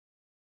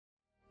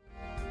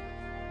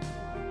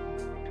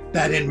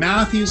that in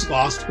Matthew's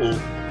gospel,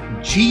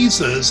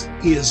 Jesus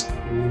is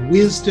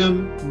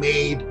wisdom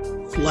made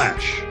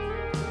flesh.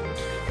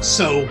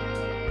 So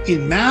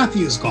in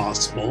Matthew's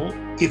gospel,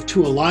 if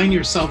to align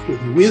yourself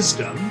with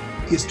wisdom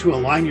is to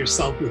align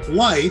yourself with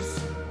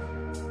life,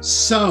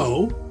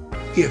 so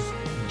if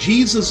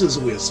Jesus is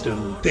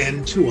wisdom,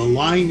 then to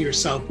align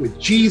yourself with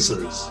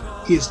Jesus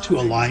is to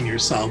align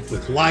yourself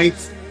with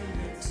life,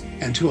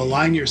 and to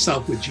align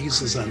yourself with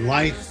Jesus and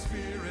life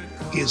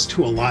is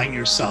to align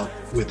yourself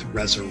with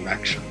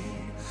resurrection.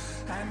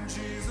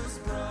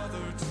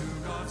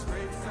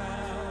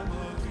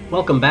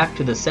 Welcome back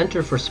to the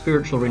Center for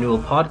Spiritual Renewal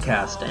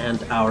podcast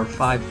and our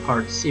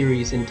 5-part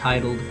series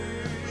entitled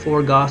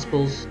Four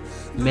Gospels,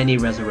 Many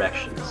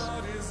Resurrections.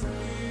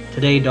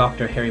 Today,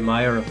 Dr. Harry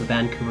Meyer of the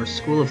Vancouver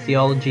School of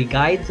Theology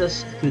guides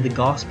us through the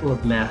Gospel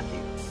of Matthew.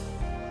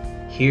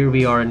 Here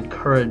we are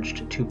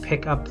encouraged to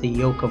pick up the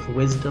yoke of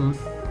wisdom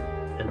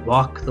and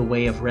walk the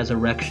way of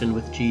resurrection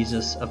with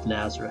Jesus of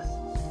Nazareth.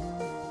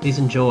 Please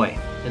enjoy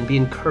and be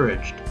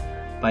encouraged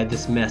by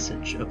this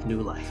message of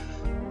new life.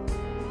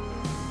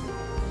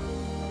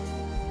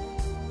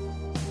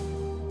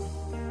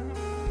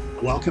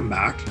 Welcome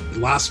back.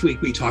 Last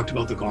week we talked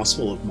about the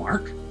Gospel of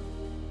Mark,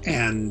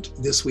 and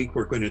this week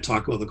we're going to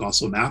talk about the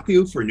Gospel of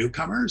Matthew for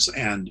newcomers,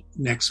 and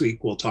next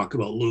week we'll talk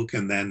about Luke,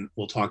 and then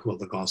we'll talk about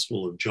the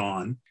Gospel of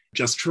John.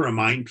 Just to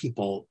remind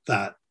people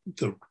that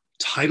the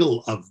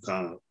title of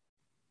the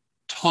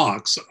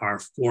talks are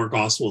Four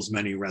Gospels,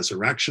 Many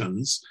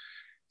Resurrections,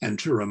 and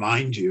to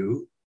remind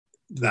you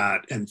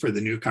that, and for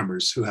the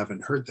newcomers who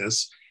haven't heard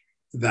this,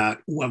 that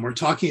when we're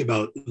talking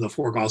about the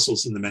four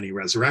Gospels and the many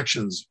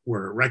resurrections,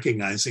 we're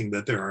recognizing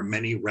that there are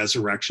many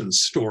resurrection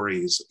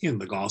stories in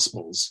the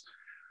Gospels.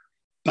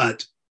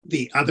 But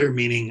the other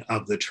meaning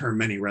of the term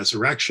many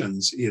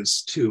resurrections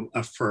is to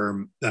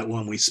affirm that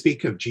when we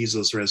speak of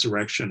Jesus'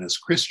 resurrection as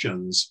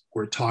Christians,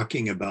 we're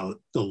talking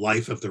about the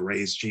life of the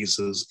raised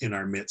Jesus in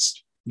our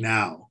midst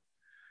now.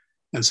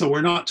 And so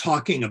we're not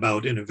talking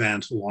about an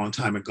event a long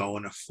time ago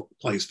in a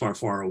place far,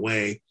 far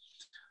away.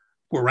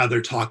 We're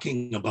rather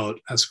talking about,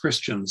 as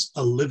Christians,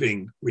 a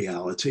living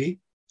reality,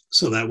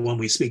 so that when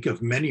we speak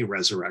of many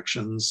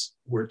resurrections,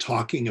 we're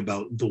talking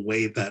about the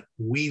way that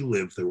we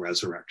live the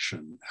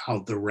resurrection, how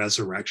the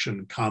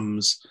resurrection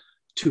comes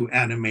to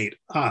animate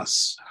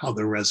us, how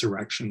the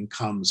resurrection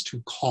comes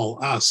to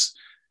call us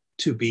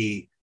to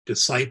be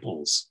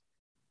disciples.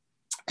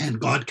 And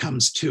God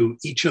comes to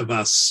each of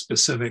us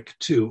specific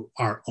to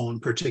our own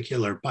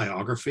particular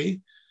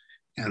biography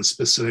and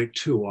specific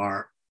to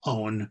our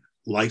own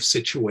life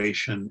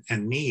situation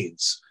and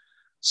needs.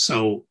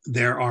 So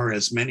there are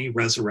as many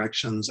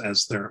resurrections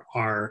as there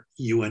are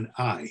you and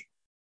I.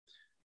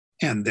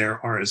 And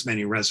there are as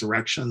many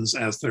resurrections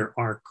as there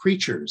are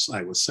creatures,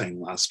 I was saying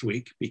last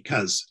week,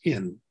 because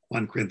in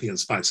 1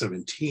 Corinthians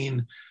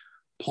 5:17,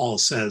 Paul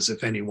says,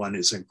 if anyone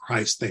is in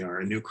Christ, they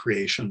are a new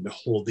creation.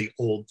 Behold, the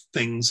old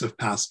things have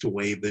passed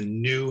away, the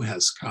new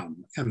has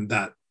come. And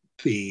that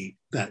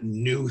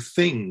new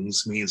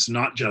things means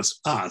not just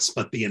us,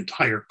 but the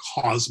entire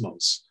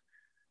cosmos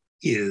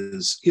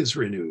is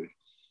renewed.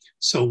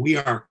 So we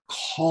are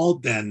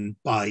called then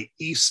by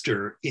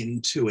Easter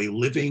into a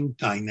living,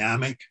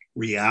 dynamic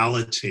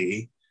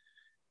reality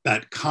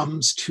that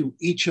comes to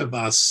each of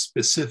us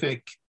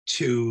specific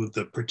to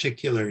the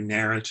particular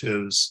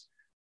narratives,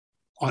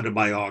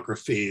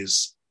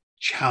 autobiographies,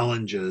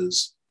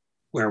 challenges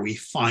where we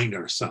find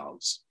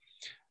ourselves.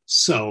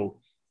 So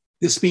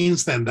this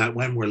means then that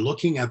when we're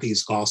looking at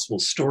these gospel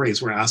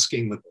stories, we're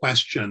asking the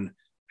question,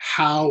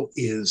 how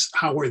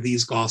are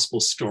these gospel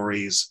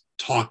stories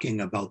talking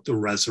about the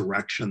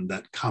resurrection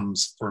that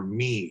comes for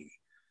me,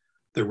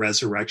 the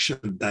resurrection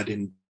that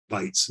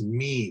invites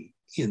me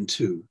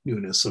into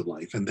newness of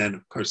life? And then,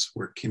 of course,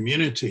 we're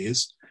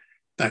communities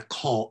that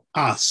call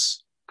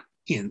us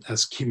in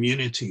as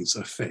communities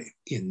of faith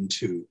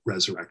into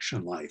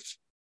resurrection life.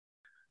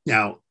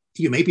 Now,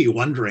 you may be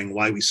wondering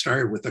why we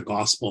started with the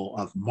Gospel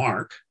of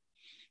Mark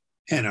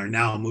and are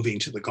now moving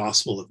to the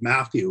Gospel of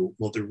Matthew.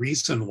 Well, the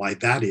reason why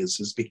that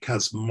is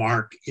because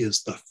Mark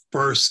is the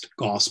first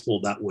gospel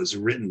that was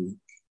written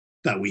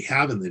that we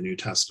have in the New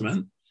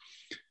Testament.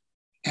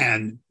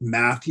 And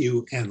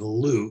Matthew and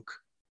Luke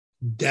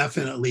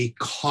definitely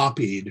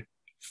copied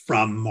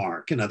from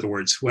Mark. In other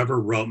words, whoever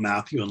wrote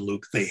Matthew and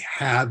Luke, they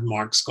had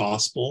Mark's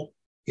gospel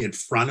in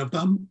front of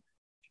them,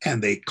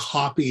 and they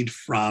copied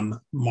from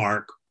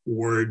Mark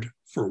word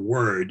for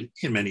word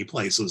in many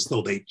places,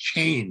 though they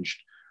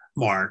changed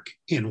Mark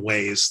in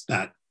ways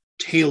that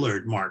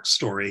tailored Mark's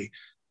story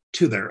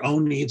to their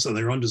own needs and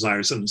their own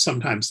desires. And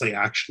sometimes they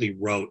actually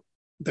wrote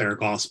their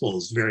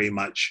gospels very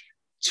much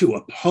to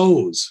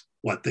oppose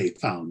what they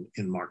found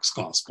in Mark's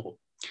gospel.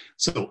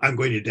 So I'm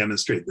going to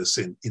demonstrate this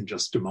in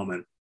just a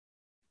moment.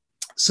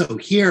 So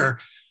here,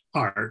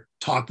 our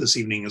talk this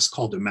evening is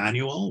called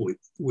Emmanuel,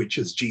 which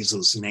is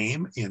Jesus'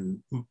 name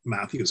in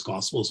Matthew's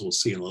Gospels. We'll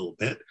see in a little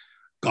bit.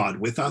 God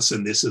with us.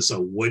 And this is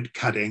a wood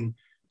cutting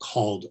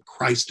called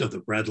Christ of the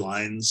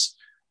Breadlines,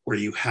 where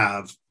you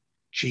have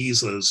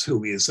Jesus,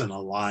 who is in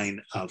a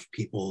line of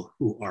people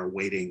who are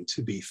waiting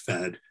to be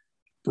fed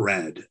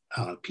bread,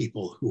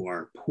 people who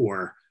are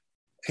poor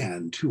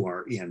and who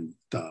are in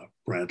the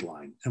bread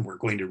line. And we're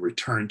going to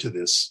return to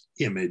this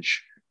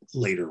image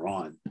later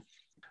on.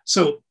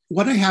 So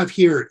what I have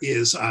here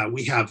is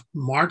we have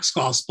Mark's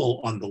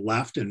gospel on the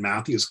left and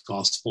Matthew's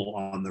gospel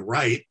on the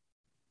right,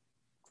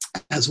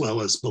 as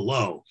well as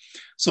below.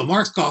 So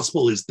Mark's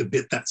gospel is the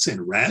bit that's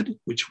in red,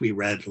 which we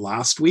read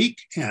last week.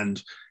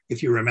 And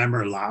if you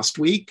remember last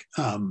week,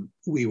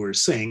 we were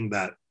saying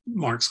that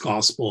Mark's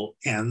gospel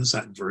ends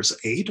at verse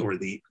 8, or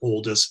the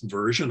oldest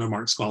version of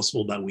Mark's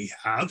gospel that we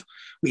have.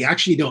 We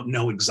actually don't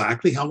know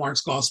exactly how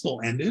Mark's gospel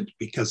ended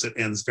because it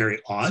ends very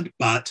odd,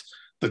 but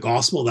the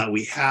gospel that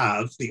we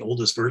have, the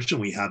oldest version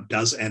we have,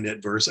 does end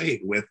at verse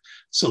 8 with,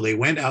 so they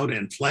went out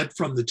and fled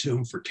from the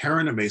tomb, for terror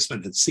and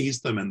amazement had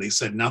seized them, and they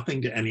said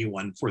nothing to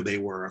anyone, for they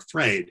were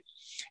afraid.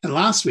 And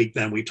last week,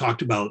 then, we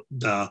talked about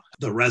the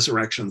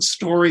resurrection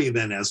story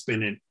then as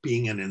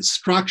being an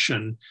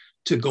instruction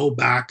to go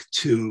back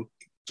to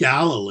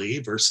Galilee,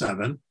 verse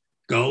 7,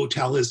 go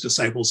tell his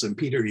disciples and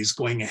Peter, he's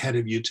going ahead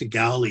of you to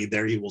Galilee.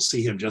 There you will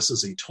see him just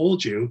as he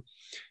told you.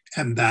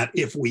 And that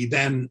if we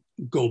then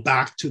go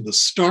back to the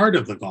start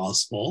of the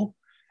gospel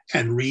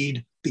and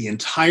read the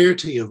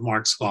entirety of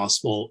Mark's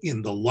gospel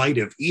in the light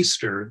of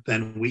Easter,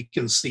 then we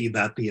can see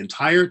that the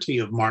entirety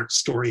of Mark's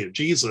story of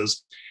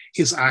Jesus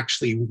is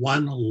actually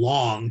one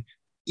long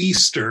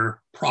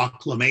Easter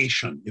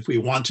proclamation. If we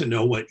want to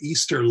know what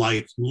Easter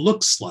life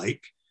looks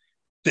like,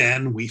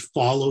 then we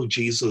follow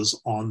Jesus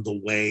on the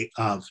way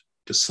of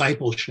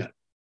discipleship.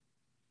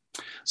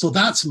 So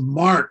that's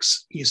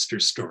Mark's Easter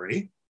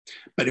story.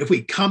 But if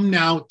we come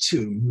now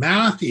to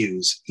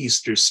Matthew's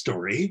Easter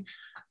story,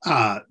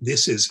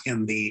 this is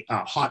in the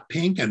hot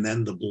pink and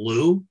then the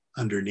blue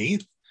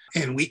underneath.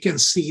 And we can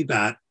see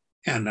that,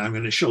 and I'm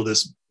going to show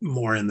this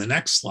more in the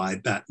next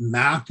slide, that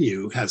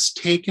Matthew has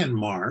taken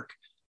Mark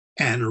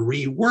and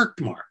reworked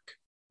Mark.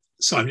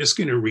 So I'm just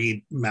going to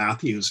read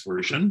Matthew's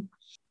version.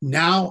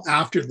 Now,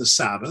 after the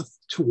Sabbath,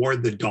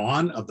 toward the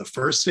dawn of the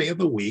first day of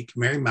the week,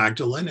 Mary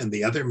Magdalene and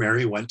the other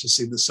Mary went to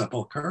see the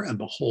sepulchre, and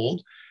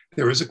behold,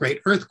 there was a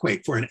great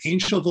earthquake, for an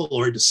angel of the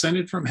Lord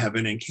descended from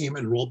heaven and came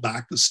and rolled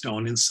back the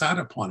stone and sat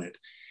upon it.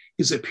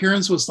 His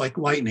appearance was like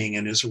lightning,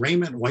 and his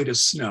raiment white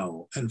as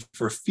snow. And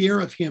for fear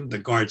of him, the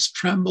guards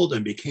trembled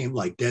and became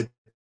like dead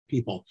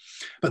people.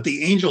 But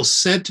the angel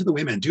said to the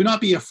women, do not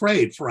be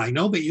afraid, for I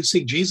know that you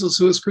seek Jesus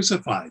who is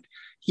crucified.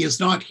 He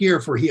is not here,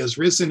 for he has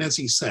risen as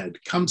he said.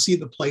 Come see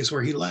the place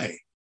where he lay.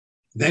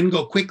 Then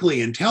go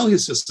quickly and tell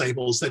his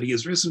disciples that he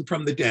is risen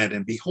from the dead.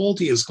 And behold,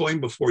 he is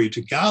going before you to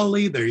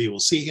Galilee. There you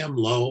will see him.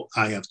 Lo,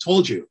 I have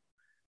told you.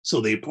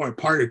 So they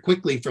parted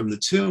quickly from the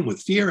tomb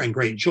with fear and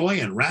great joy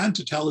and ran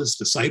to tell his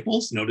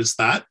disciples. Notice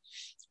that,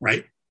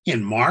 right?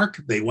 In Mark,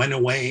 they went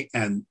away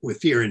and with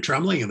fear and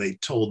trembling, and they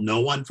told no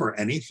one for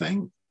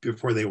anything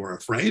before they were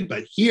afraid.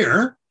 But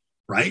here,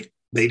 right,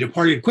 they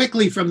departed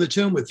quickly from the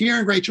tomb with fear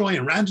and great joy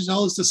and ran to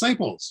tell his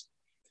disciples.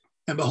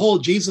 And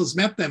behold, Jesus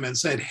met them and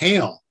said,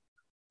 Hail.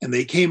 And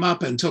they came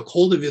up and took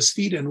hold of his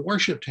feet and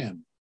worshiped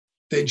him.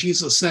 Then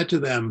Jesus said to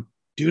them,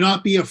 do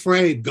not be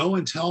afraid. Go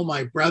and tell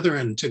my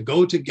brethren to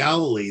go to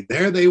Galilee.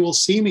 There they will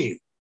see me.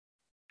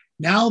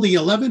 Now the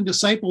 11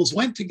 disciples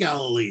went to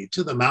Galilee,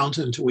 to the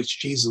mountain to which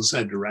Jesus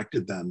had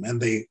directed them.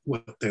 And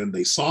when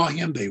they saw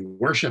him, they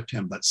worshiped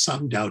him, but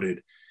some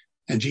doubted.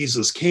 And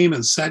Jesus came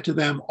and said to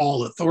them,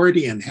 all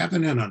authority in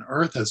heaven and on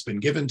earth has been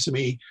given to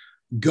me.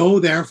 Go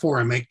therefore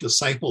and make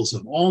disciples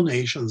of all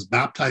nations,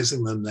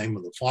 baptizing them in the name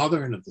of the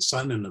Father and of the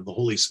Son and of the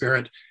Holy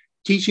Spirit,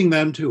 teaching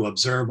them to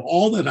observe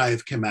all that I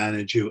have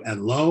commanded you.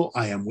 And lo,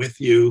 I am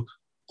with you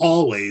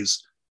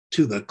always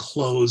to the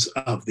close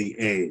of the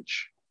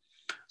age.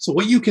 So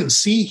what you can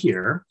see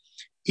here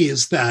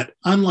is that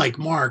unlike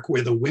Mark,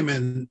 where the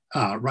women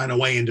run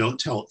away and don't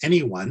tell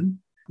anyone,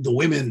 the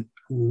women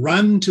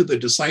run to the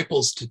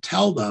disciples to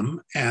tell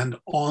them. And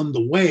on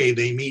the way,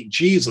 they meet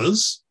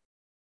Jesus.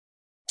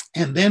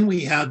 And then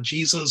we have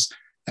Jesus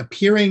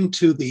appearing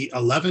to the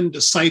 11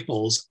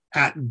 disciples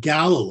at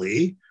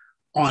Galilee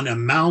on a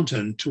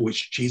mountain to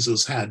which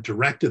Jesus had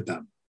directed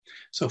them.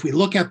 So if we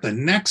look at the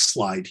next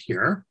slide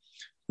here,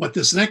 what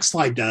this next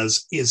slide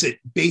does is it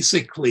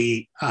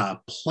basically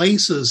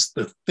places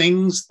the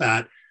things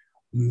that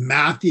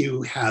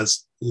Matthew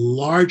has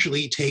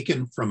largely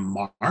taken from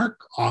Mark,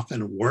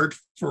 often word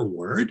for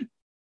word,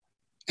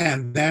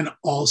 and then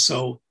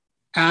also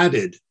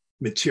added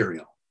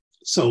material.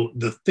 So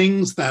the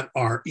things that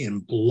are in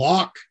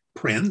block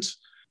print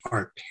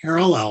are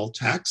parallel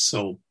texts.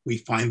 So we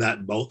find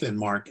that both in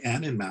Mark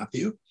and in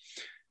Matthew.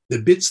 The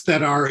bits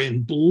that are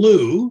in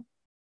blue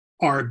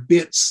are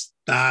bits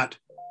that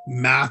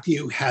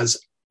Matthew has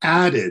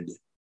added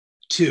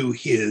to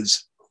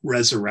his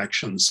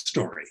resurrection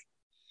story.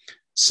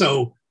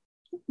 So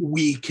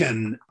we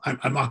can,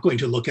 I'm not going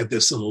to look at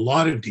this in a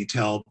lot of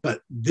detail,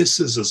 but this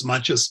is as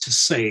much as to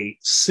say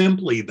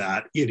simply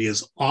that it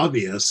is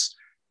obvious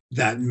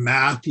that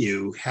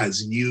Matthew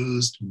has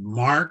used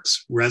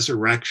Mark's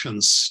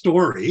resurrection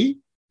story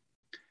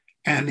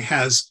and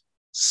has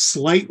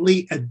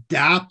slightly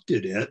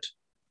adapted it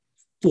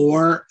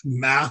for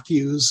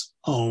Matthew's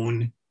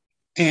own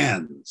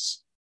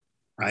ends,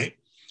 right?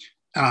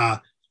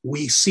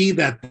 We see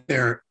that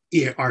there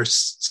are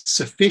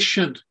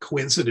sufficient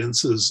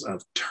coincidences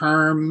of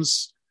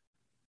terms,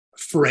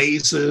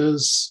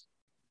 phrases,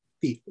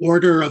 the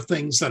order of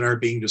things that are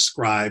being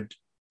described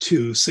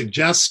to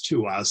suggest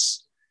to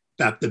us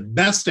that the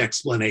best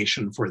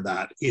explanation for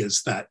that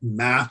is that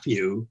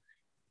Matthew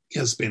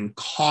has been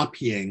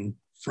copying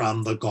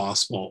from the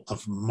Gospel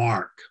of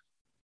Mark.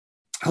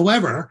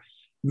 However,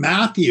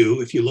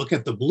 Matthew, if you look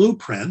at the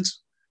blueprint,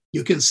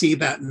 you can see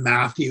that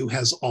Matthew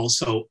has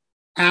also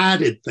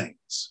added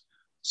things.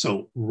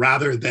 So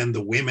rather than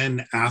the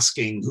women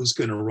asking who's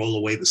going to roll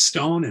away the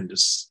stone and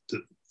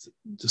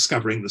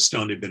discovering the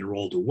stone had been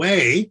rolled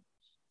away,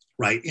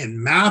 right?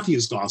 In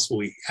Matthew's gospel,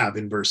 we have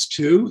in verse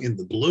 2 in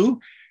the blue,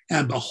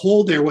 and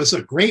behold, there was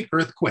a great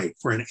earthquake,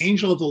 for an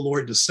angel of the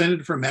Lord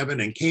descended from heaven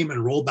and came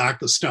and rolled back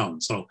the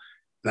stone. So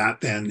that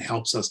then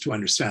helps us to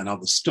understand how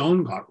the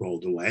stone got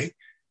rolled away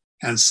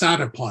and sat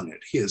upon it.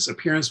 His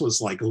appearance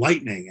was like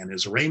lightning, and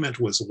his raiment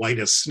was white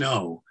as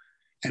snow.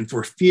 And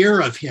for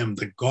fear of him,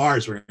 the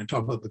guards, we're going to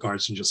talk about the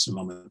guards in just a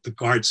moment, the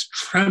guards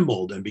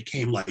trembled and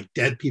became like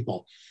dead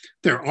people.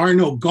 There are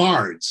no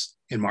guards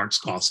in Mark's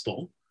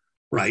gospel,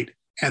 right?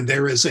 And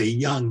there is a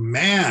young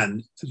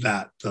man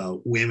that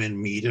the women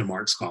meet in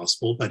Mark's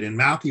gospel, but in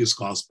Matthew's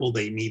gospel,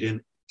 they meet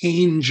an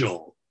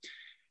angel.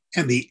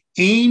 And the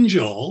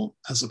angel,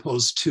 as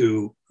opposed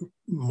to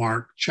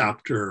Mark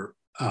chapter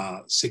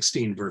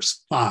 16,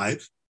 verse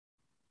 5,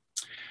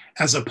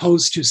 as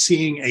opposed to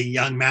seeing a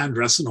young man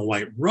dressed in a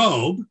white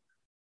robe,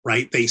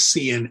 right? They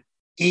see an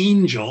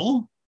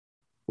angel,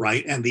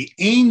 right? And the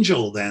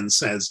angel then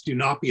says, do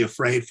not be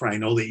afraid, for I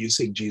know that you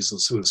seek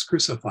Jesus who is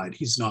crucified.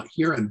 He's not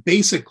here. And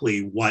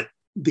basically what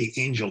the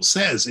angel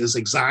says is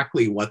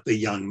exactly what the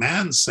young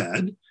man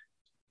said,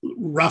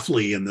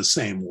 roughly in the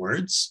same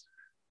words.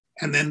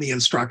 And then the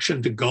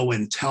instruction to go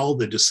and tell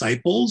the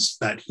disciples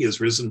that he has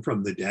risen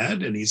from the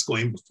dead and he's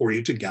going before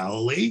you to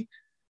Galilee.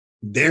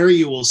 There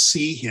you will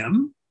see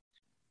him.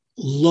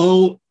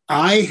 Lo,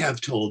 I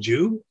have told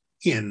you,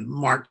 in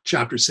Mark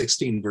chapter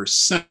 16, verse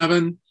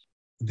 7,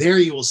 there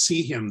you will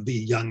see him, the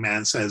young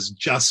man says,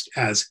 just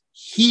as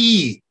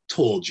he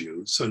told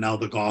you. So now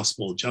the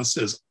gospel, just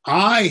as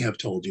I have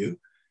told you.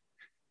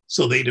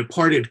 So they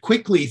departed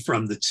quickly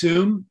from the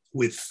tomb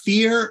with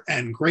fear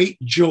and great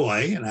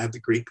joy, and I have the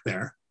Greek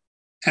there,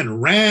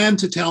 and ran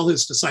to tell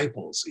his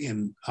disciples.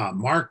 In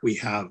Mark, we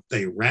have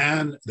they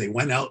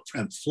went out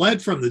and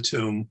fled from the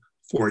tomb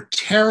for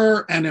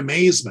terror and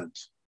amazement,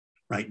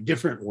 right?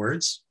 Different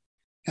words.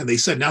 And they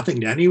said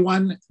nothing to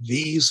anyone.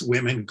 These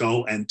women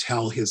go and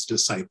tell his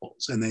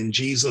disciples. And then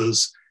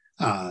Jesus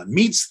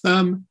meets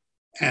them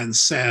and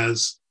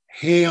says,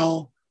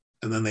 hail.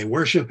 And then they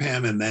worship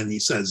him. And then he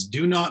says,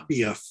 do not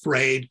be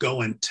afraid.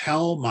 Go and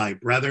tell my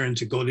brethren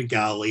to go to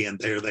Galilee, and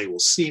there they will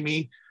see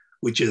me,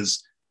 which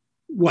is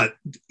what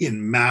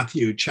in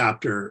Matthew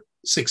chapter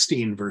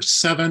 16, verse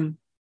 7,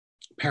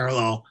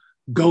 parallel,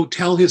 go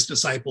tell his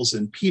disciples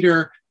and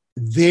Peter,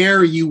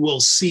 there you will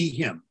see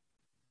him.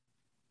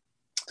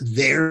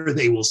 There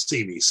they will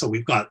see me. So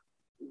we've got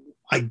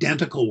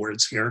identical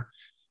words here.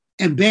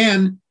 And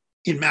then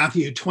in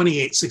Matthew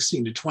 28,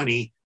 16 to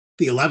 20,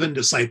 the 11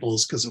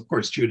 disciples, because of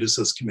course Judas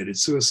has committed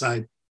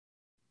suicide,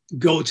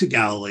 go to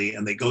Galilee,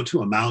 and they go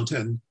to a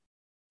mountain.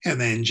 And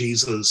then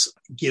Jesus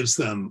gives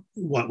them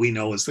what we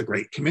know as the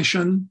Great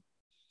Commission.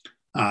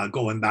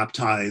 Go and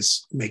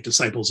baptize, make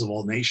disciples of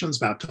all nations,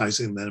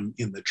 baptizing them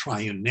in the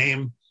triune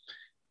name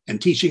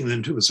and teaching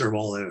them to observe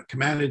all that I have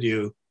commanded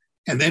you.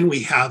 And then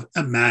we have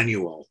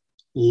Emmanuel.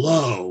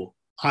 Lo,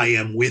 I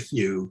am with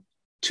you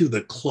to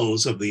the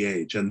close of the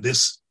age. And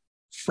this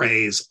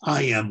phrase,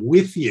 I am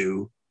with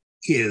you,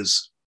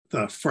 is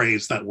the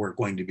phrase that we're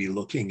going to be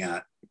looking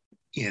at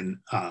in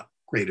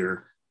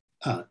greater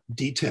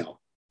detail.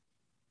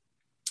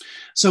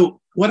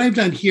 So what I've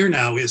done here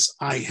now is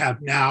I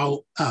have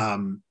now,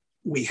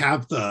 we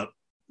have the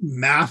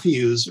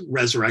Matthew's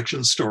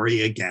resurrection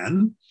story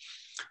again,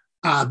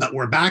 but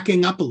we're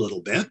backing up a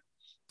little bit.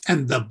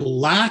 And the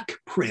black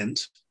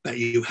print that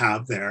you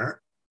have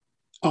there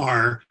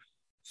are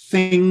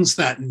things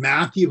that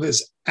Matthew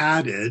has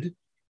added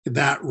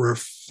that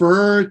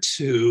refer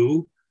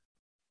to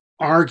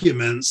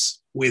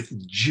arguments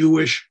with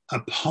Jewish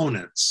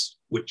opponents,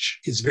 which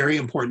is very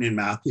important in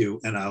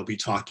Matthew, and I'll be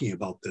talking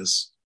about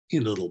this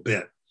in a little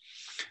bit.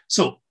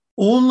 So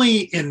only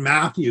in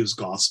Matthew's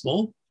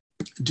gospel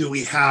do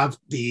we have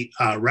the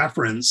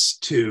reference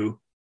to,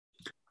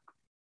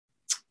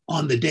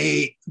 on the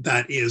day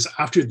that is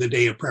after the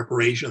day of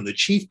preparation, the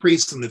chief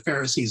priests and the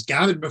Pharisees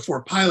gathered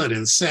before Pilate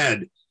and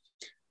said,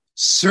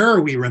 Sir,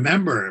 we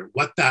remember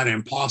what that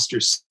impostor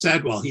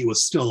said while he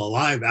was still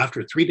alive.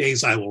 After 3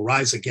 days, I will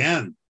rise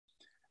again.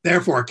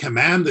 Therefore,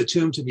 command the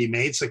tomb to be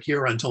made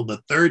secure until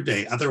the third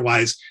day.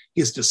 Otherwise,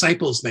 his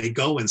disciples may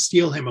go and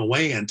steal him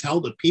away and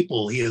tell the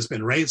people he has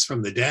been raised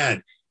from the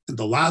dead. And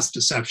the last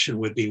deception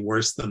would be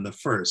worse than the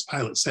first.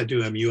 Pilate said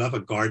to him, You have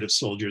a guard of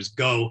soldiers.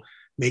 Go.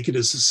 make it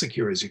as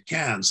secure as you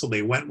can. So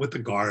they went with the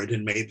guard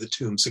and made the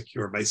tomb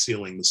secure by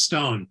sealing the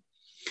stone.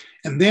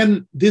 And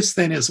then this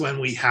then is when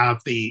we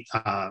have the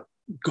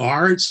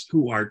guards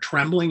who are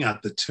trembling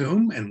at the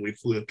tomb. And we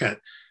look at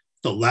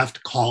the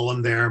left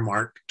column there,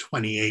 Mark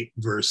 28,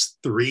 verse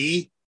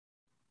 3.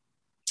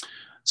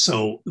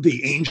 So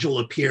the angel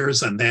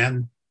appears, and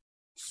then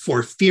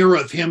for fear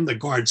of him, the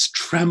guards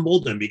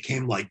trembled and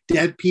became like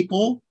dead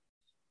people.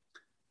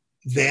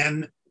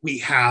 Then we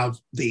have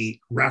the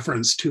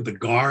reference to the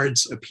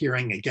guards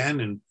appearing again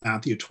in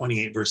Matthew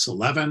 28, verse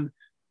 11.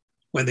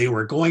 When they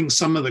were going,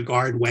 some of the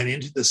guard went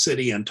into the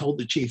city and told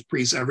the chief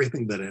priests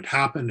everything that had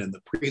happened, and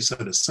the priests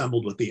had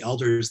assembled with the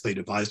elders. They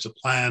devised a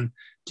plan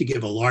to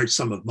give a large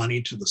sum of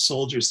money to the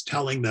soldiers,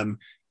 telling them,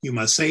 "You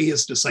must say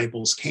his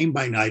disciples came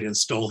by night and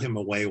stole him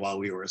away while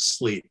we were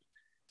asleep.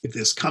 If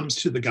this comes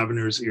to the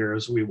governor's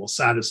ears, we will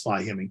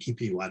satisfy him and keep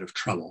you out of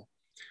trouble."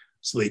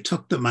 So they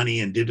took the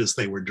money and did as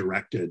they were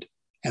directed.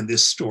 And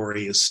this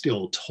story is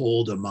still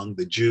told among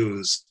the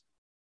Jews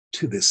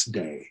to this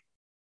day.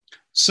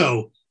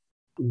 So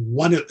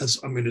as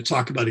I'm going to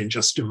talk about in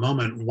just a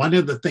moment, one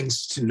of the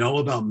things to know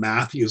about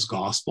Matthew's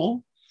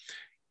gospel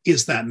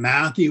is that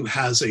Matthew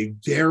has a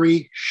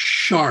very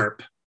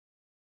sharp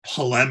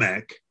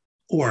polemic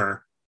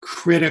or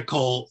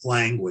critical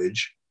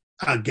language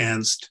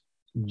against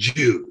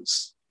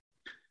Jews.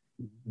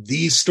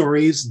 These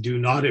stories do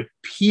not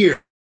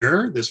appear,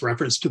 this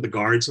reference to the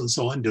guards and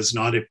so on, does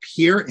not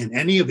appear in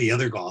any of the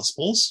other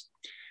gospels.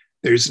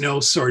 There's no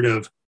sort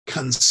of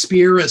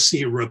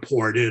conspiracy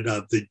reported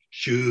of the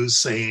Jews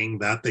saying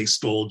that they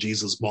stole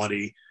Jesus'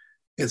 body,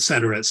 et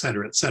cetera, et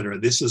cetera, et cetera.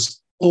 This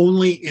is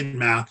only in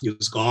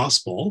Matthew's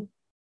gospel.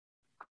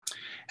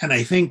 And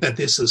I think that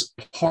this is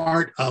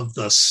part of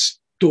the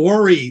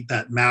story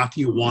that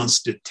Matthew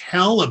wants to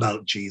tell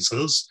about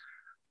Jesus,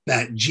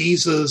 that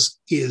Jesus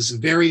is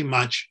very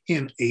much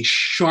in a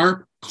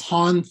sharp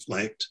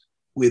conflict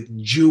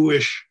with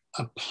Jewish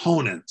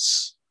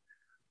opponents.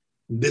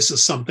 This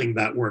is something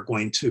that we're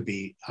going to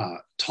be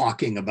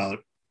talking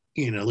about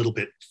in a little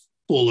bit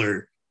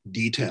fuller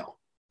detail.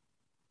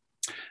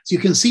 So you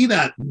can see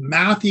that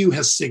Matthew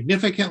has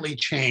significantly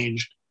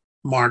changed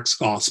Mark's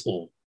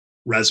gospel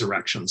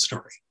resurrection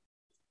story.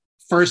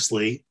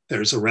 Firstly,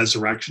 there's a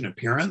resurrection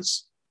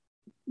appearance.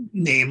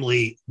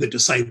 Namely, the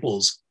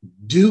disciples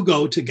do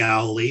go to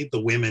Galilee.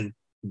 The women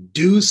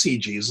do see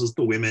Jesus.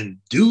 The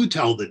women do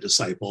tell the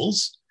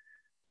disciples.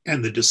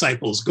 And the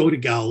disciples go to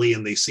Galilee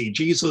and they see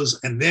Jesus.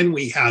 And then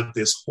we have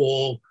this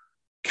whole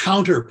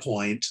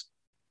counterpoint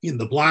in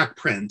the black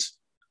print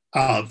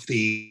of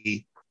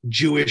the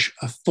Jewish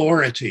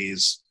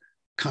authorities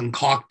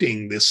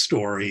concocting this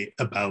story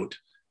about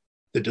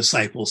the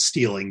disciples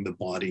stealing the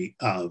body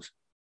of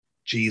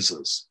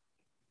Jesus.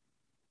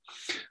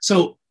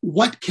 So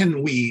what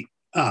can we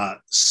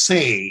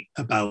say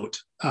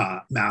about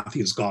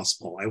Matthew's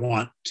gospel? I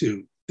want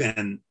to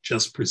then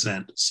just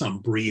present some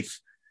brief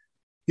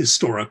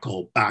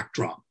historical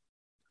backdrop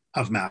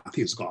of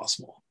Matthew's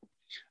gospel.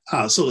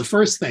 So the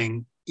first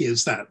thing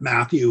is that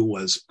Matthew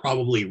was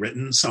probably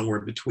written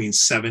somewhere between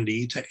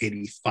 70 to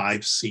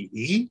 85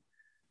 CE.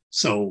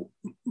 So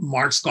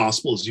Mark's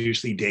gospel is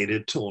usually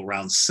dated till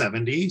around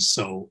 70.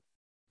 So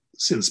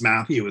since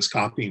Matthew is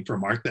copying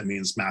from Mark, that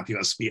means Matthew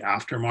has to be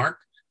after Mark.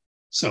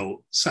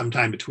 So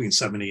sometime between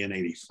 70 and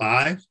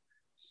 85.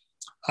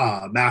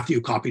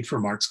 Matthew copied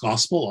from Mark's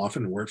gospel,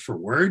 often word for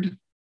word.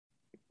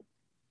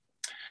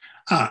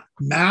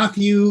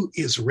 Matthew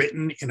is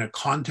written in a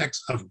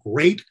context of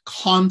great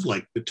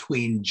conflict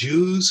between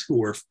Jews who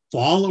were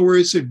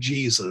followers of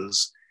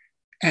Jesus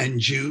and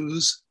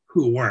Jews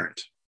who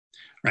weren't.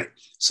 Right.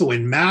 So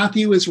when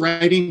Matthew is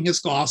writing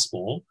his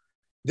gospel,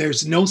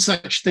 there's no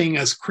such thing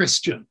as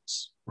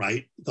Christians,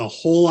 right? The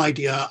whole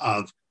idea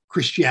of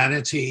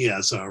Christianity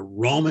as a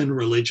Roman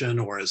religion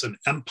or as an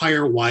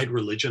empire-wide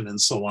religion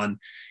and so on,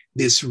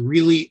 this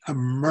really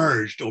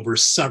emerged over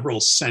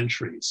several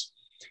centuries.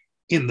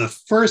 In the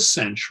first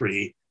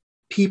century,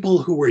 people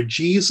who were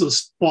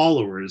Jesus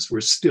followers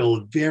were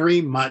still very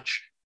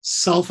much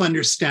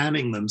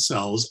self-understanding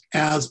themselves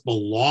as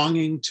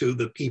belonging to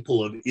the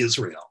people of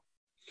Israel.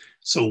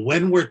 So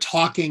when we're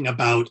talking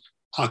about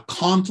a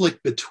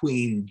conflict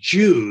between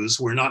Jews,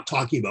 we're not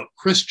talking about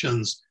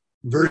Christians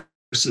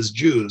versus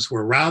Jews.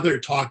 We're rather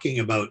talking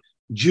about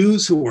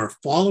Jews who are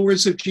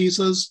followers of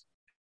Jesus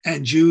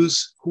and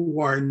Jews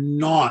who are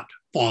not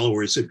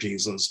followers of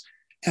Jesus.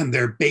 And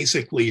they're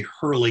basically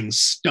hurling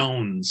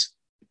stones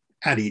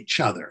at each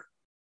other.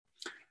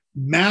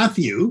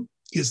 Matthew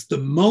is the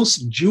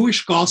most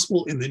Jewish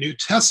gospel in the New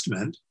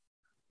Testament,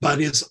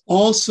 but is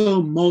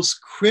also most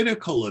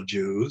critical of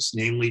Jews,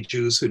 namely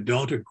Jews who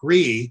don't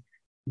agree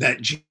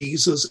that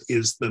Jesus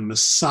is the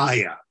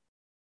Messiah,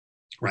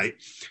 right?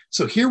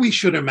 So here we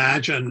should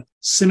imagine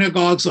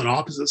synagogues on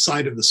opposite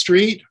side of the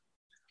street.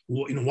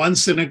 In one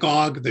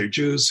synagogue, there are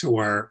Jews who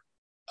are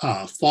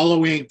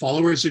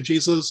followers of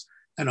Jesus.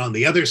 And on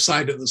the other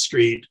side of the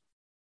street,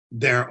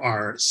 there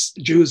are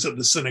Jews of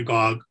the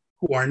synagogue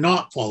who are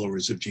not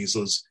followers of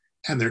Jesus,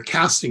 and they're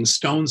casting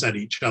stones at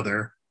each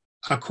other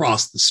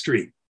across the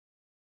street.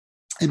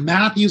 And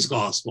Matthew's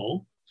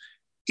gospel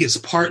is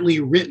partly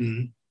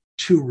written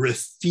to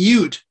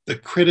refute the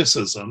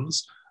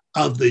criticisms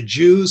of the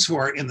Jews who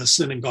are in the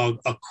synagogue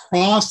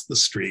across the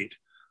street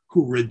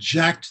who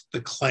reject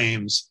the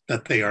claims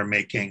that they are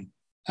making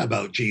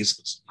about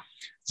Jesus.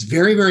 It's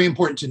very, very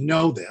important to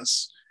know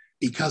this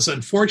because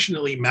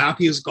unfortunately,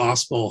 Matthew's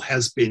gospel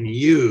has been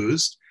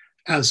used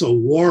as a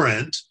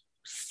warrant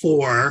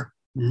for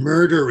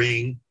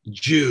murdering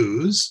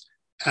Jews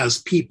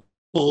as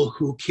people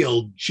who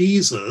killed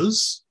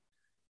Jesus,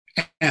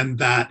 and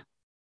that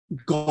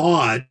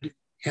God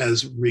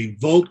has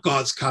revoked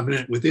God's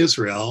covenant with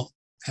Israel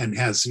and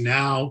has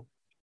now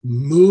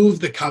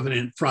moved the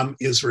covenant from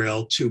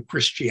Israel to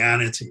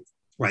Christianity,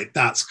 right?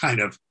 That's kind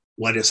of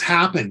what has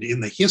happened in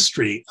the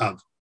history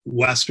of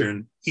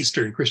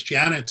Eastern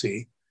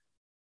Christianity,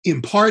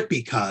 in part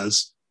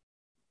because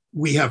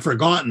we have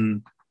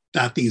forgotten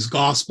that these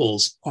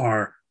gospels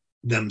are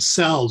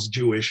themselves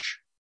Jewish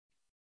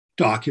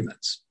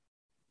documents.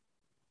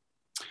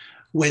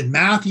 When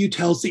Matthew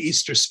tells the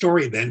Easter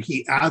story, then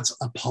he adds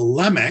a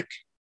polemic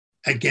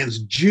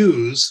against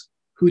Jews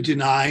who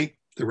deny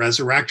the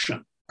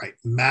resurrection, right?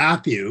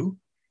 Matthew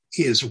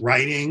is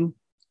writing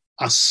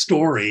a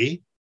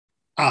story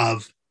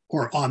of,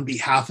 or on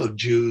behalf of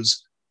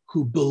Jews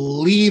who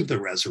believe the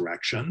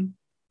resurrection,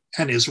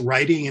 and is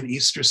writing an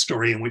Easter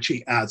story in which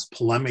he adds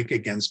polemic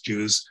against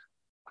Jews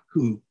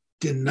who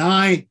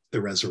deny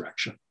the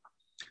resurrection.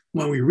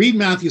 When we read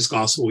Matthew's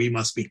gospel, we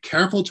must be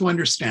careful to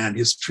understand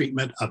his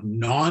treatment of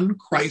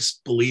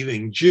non-Christ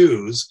believing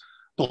Jews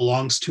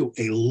belongs to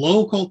a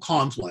local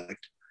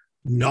conflict,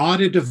 not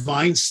a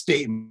divine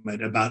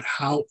statement about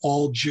how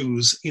all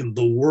Jews in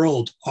the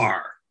world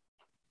are.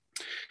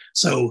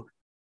 So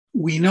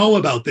we know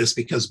about this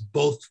because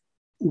both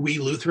we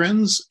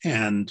Lutherans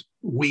and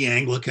we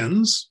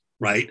Anglicans,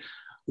 right,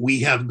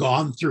 we have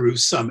gone through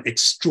some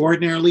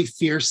extraordinarily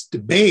fierce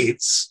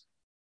debates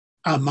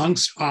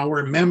amongst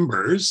our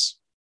members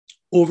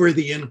over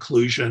the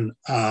inclusion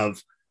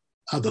of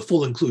the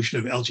full inclusion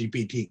of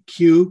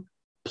LGBTQ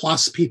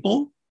plus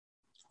people,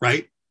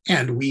 right?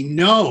 And we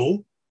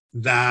know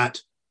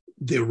that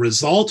the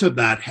result of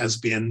that has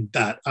been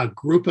that a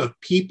group of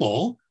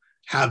people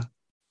have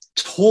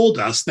told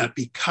us that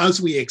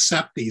because we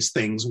accept these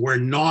things, we're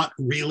not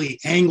really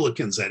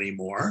Anglicans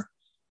anymore,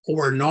 or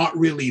we're not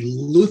really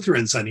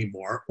Lutherans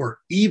anymore, or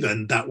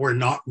even that we're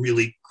not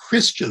really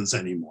Christians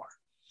anymore,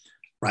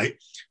 right?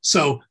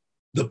 So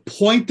the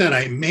point that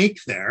I make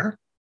there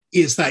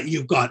is that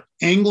you've got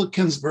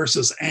Anglicans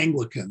versus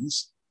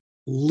Anglicans,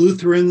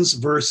 Lutherans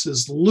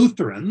versus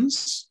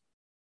Lutherans.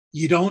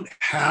 You don't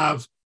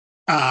have,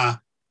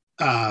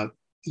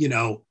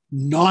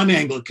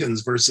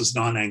 non-Anglicans versus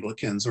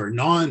non-Anglicans, or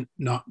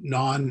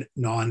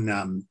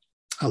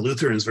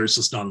Lutherans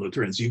versus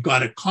non-Lutherans. You've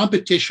got a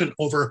competition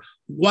over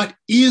what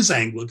is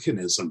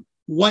Anglicanism,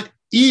 what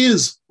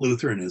is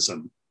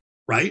Lutheranism,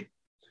 right?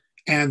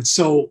 And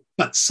so,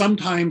 but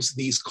sometimes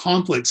these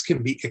conflicts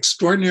can be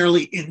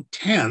extraordinarily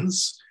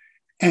intense,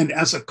 and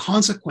as a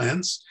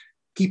consequence,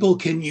 people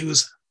can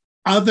use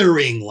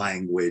othering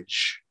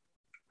language,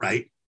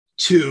 right,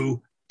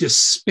 to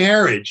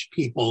disparage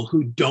people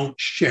who don't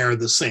share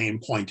the same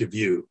point of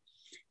view.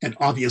 And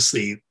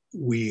obviously,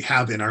 we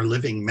have in our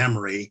living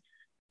memory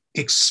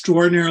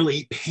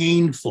extraordinarily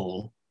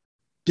painful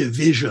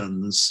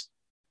divisions,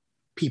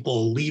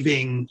 people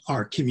leaving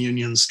our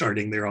communions,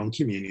 starting their own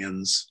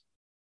communions,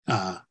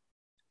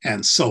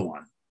 and so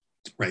on,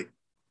 right?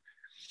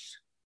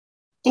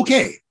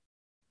 Okay,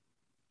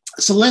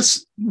 so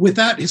with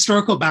that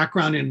historical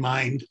background in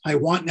mind, I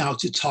want now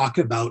to talk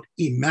about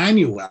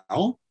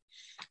Emmanuel,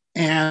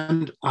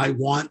 and I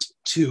want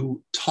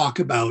to talk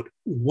about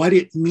what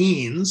it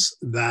means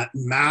that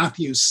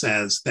Matthew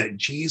says that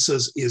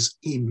Jesus is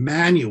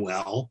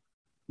Emmanuel,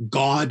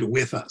 God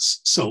with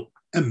us. So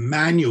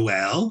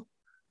Emmanuel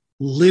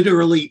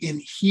literally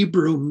in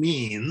Hebrew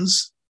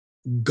means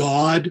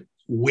God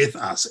with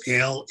us.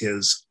 El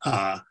is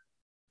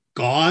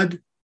God,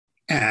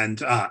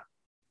 and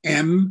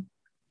M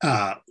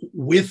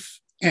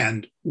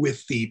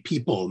with the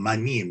people,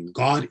 manim.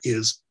 God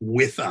is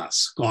with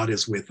us. God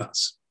is with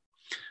us.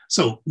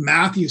 So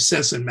Matthew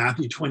says in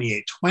Matthew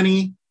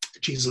 28:20,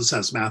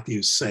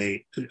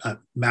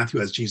 Matthew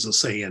has Jesus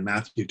say in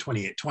Matthew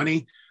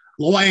 28:20,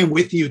 "Lo, I am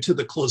with you to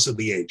the close of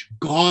the age."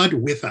 God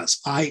with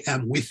us, I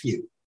am with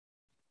you.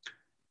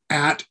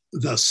 At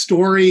the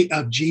story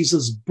of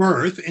Jesus'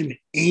 birth, an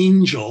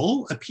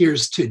angel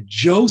appears to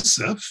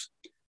Joseph.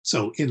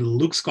 So in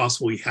Luke's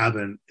gospel, we have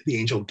the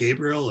angel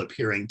Gabriel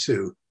appearing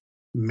to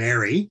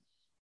Mary.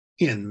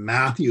 In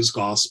Matthew's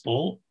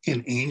gospel,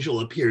 an angel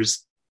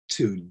appears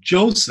to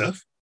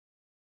Joseph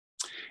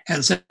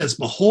and says,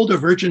 "Behold, a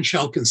virgin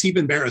shall conceive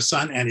and bear a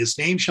son, and his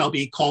name shall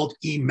be called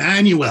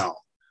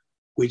Emmanuel,"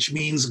 which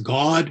means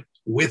God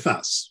with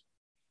us.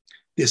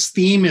 This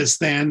theme is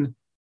then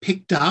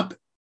picked up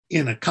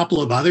in a couple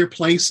of other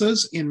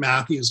places in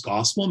Matthew's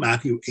gospel,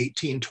 Matthew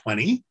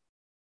 18:20.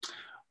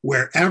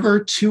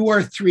 "Wherever two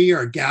or three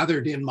are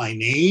gathered in my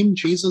name,"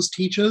 Jesus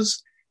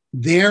teaches,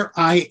 there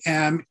I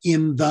am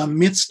in the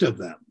midst of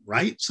them,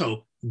 right?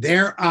 So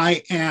there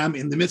I am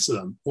in the midst of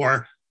them.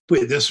 Or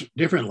put this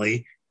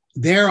differently,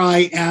 there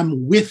I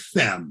am with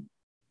them.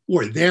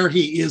 Or there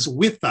he is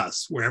with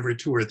us, wherever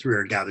two or three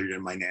are gathered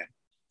in my name.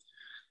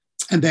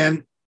 And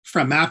then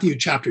from Matthew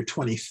chapter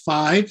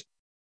 25,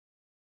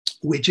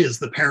 which is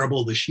the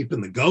parable of the sheep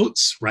and the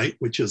goats, right?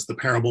 Which is the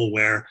parable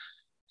where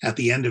at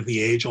the end of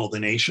the age, all the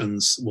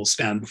nations will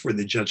stand before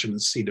the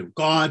judgment seat of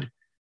God,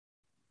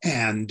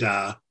 and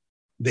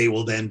they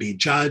will then be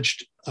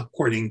judged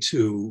according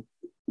to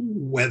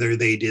whether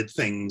they did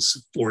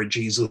things for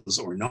Jesus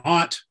or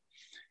not.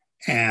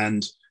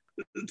 And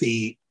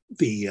the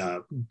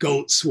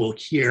goats will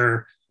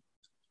hear,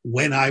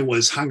 when I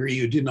was hungry,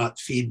 you did not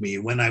feed me.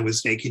 When I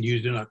was naked, you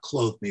did not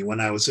clothe me.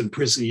 When I was in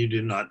prison, you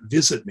did not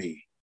visit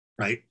me,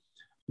 right?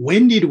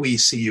 When did we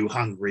see you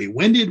hungry?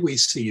 When did we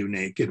see you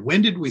naked?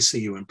 When did we see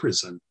you in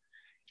prison?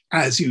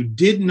 As you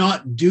did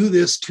not do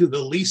this to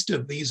the least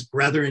of these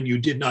brethren, you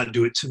did not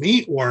do it to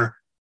me. Or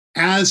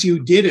as you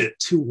did it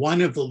to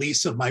one of the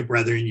least of my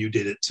brethren, you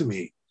did it to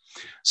me.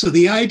 So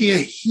the idea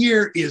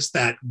here is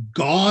that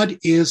God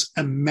is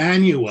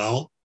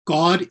Emmanuel.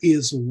 God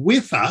is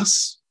with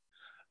us,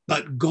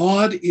 but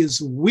God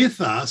is with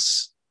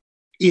us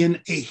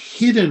in a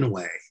hidden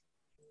way.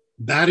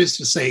 That is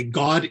to say,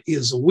 God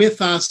is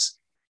with us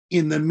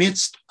in the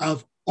midst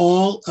of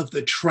all of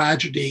the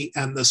tragedy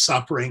and the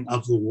suffering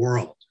of the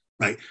world,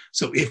 right?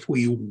 So if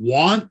we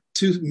want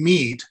to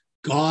meet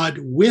God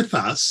with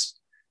us,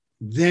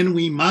 then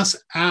we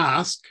must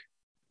ask,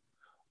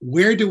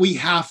 where do we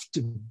have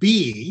to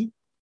be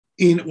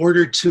in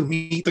order to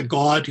meet the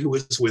God who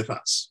is with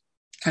us?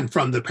 And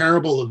from the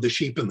parable of the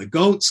sheep and the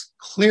goats,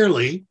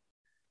 clearly,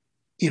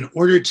 in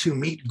order to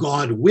meet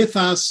God with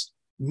us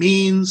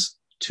means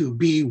to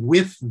be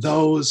with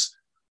those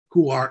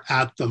who are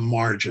at the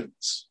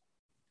margins.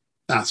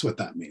 That's what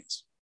that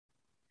means.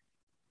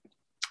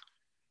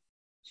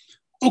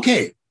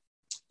 Okay,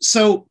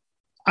 so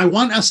I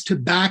want us to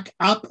back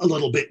up a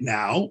little bit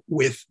now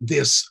with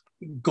this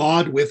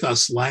God with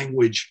us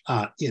language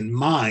in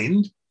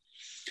mind,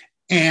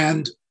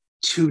 and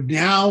to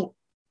now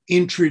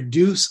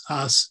introduce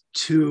us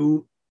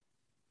to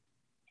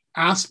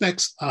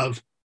aspects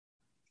of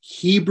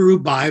Hebrew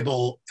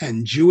Bible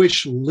and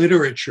Jewish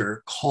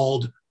literature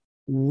called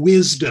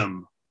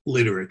wisdom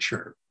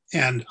literature.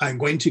 And I'm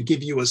going to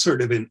give you a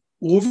sort of an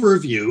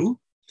overview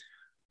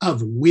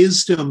of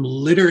wisdom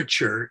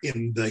literature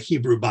in the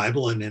Hebrew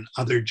Bible and in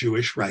other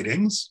Jewish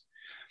writings,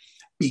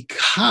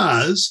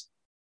 because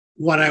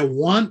what I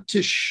want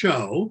to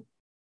show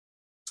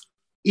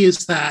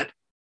is that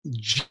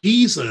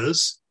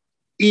Jesus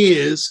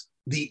is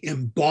the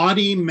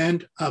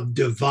embodiment of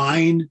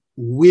divine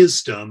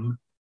wisdom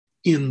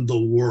in the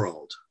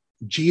world.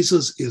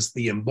 Jesus is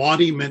the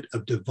embodiment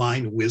of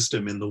divine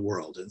wisdom in the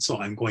world. And so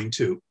I'm going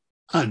to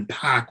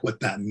unpack what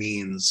that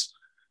means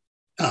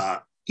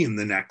in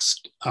the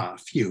next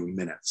few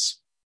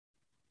minutes.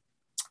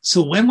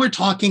 So when we're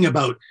talking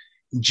about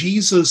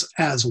Jesus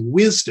as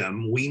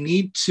wisdom, we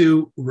need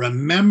to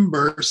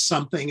remember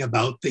something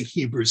about the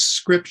Hebrew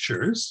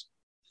scriptures.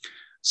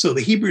 So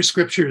the Hebrew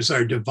scriptures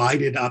are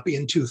divided up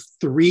into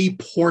three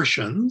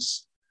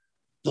portions: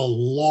 the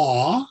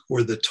law,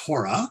 or the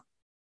Torah,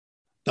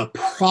 the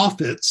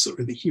prophets,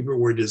 or the Hebrew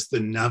word is the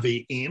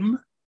Navi'im,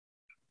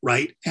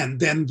 right? And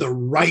then the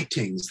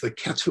writings, the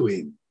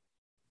Ketuim.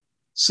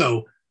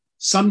 So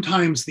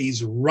sometimes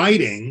these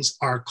writings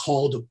are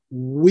called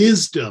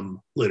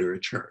wisdom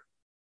literature.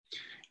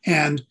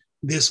 And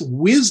this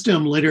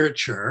wisdom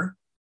literature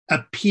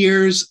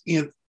appears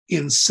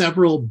in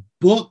several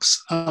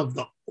books of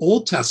the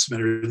Old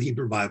Testament or the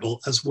Hebrew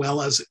Bible, as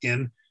well as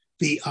in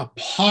the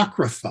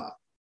Apocrypha,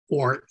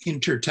 or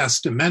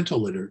intertestamental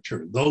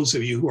literature. Those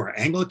of you who are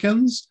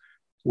Anglicans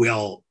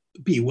will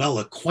be well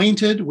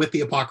acquainted with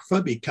the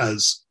Apocrypha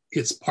because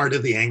it's part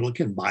of the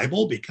Anglican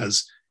Bible,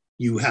 because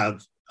you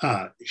have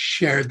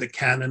shared the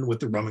canon with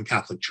the Roman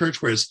Catholic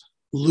Church, whereas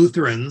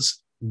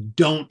Lutherans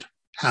don't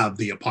have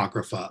the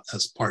Apocrypha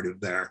as part of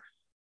their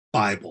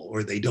Bible,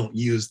 or they don't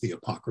use the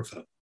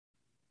Apocrypha.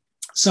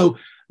 So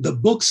the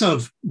books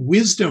of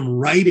wisdom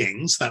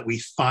writings that we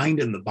find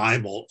in the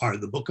Bible are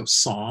the book of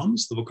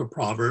Psalms, the book of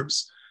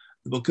Proverbs,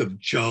 the book of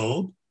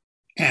Job,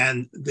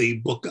 and the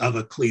book of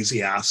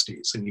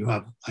Ecclesiastes.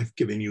 And I've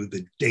given you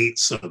the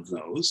dates of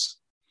those.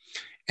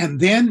 And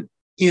then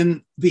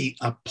in the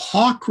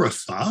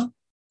Apocrypha,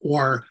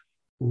 or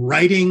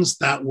writings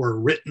that were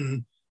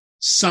written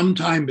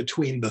sometime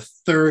between the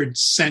 3rd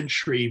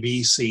century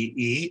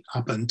BCE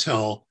up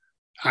until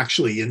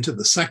actually into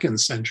the 2nd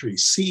century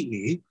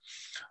CE,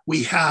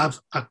 we have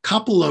a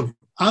couple of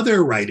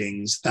other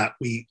writings that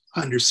we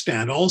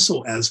understand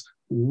also as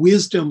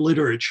wisdom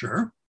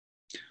literature.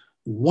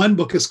 One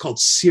book is called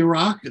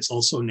Sirach. It's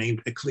also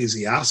named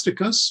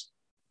Ecclesiasticus.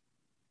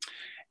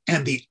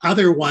 And the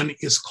other one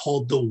is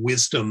called the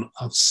Wisdom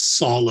of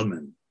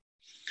Solomon.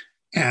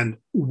 And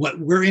what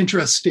we're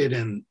interested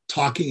in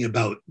talking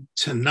about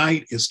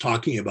tonight is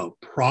talking about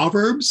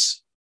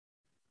Proverbs,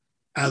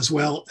 as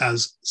well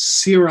as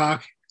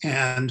Sirach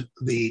and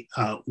the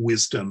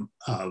wisdom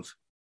of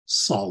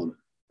Solomon.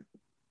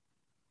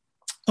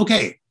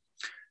 Okay,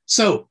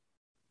 so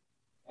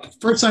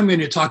first I'm going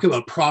to talk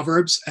about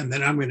Proverbs, and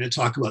then I'm going to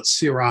talk about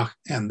Sirach,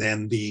 and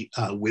then the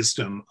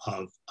wisdom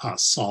of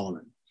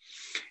Solomon.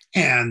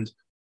 And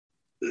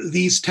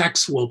these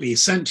texts will be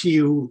sent to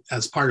you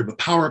as part of a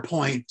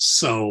PowerPoint,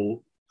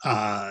 so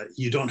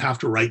you don't have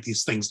to write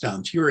these things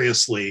down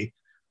furiously.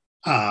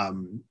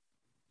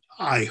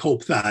 I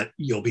hope that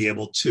you'll be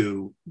able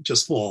to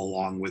just follow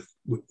along with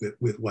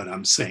what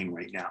I'm saying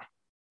right now.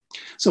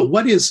 So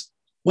what are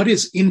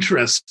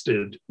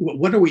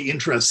we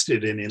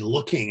interested in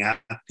looking at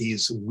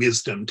these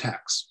wisdom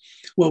texts?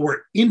 Well,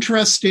 we're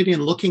interested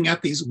in looking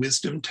at these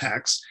wisdom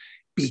texts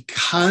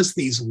because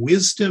these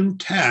wisdom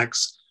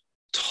texts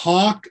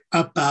talk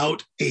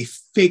about a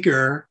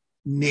figure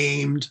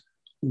named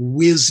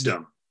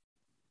wisdom.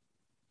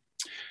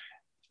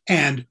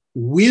 And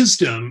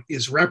wisdom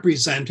is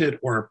represented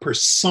or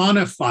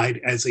personified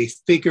as a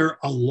figure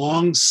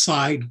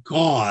alongside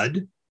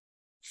God,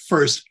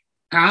 first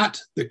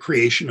at the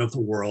creation of the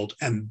world,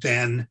 and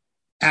then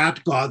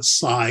at God's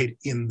side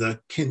in the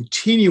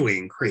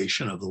continuing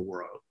creation of the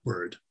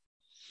world.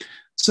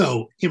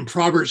 So in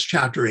Proverbs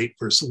chapter 8,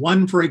 verse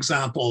 1, for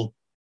example,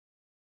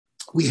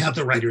 we have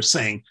the writer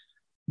saying,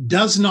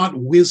 "Does not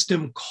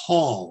wisdom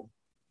call?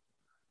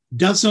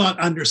 Does not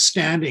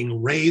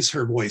understanding raise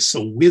her voice?"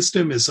 So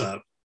wisdom is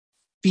a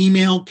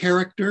female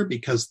character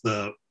because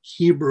the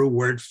Hebrew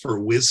word for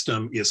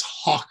wisdom is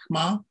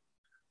chokmah,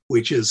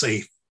 which is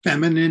a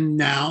feminine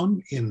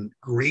noun. In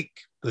Greek,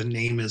 the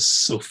name is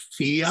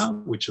Sophia,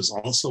 which is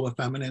also a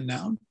feminine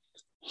noun.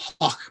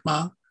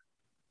 Chokmah,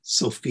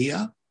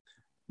 Sophia.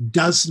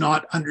 Does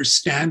not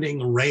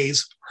understanding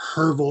raise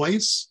her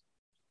voice?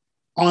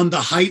 On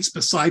the heights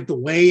beside the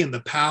way in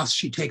the path,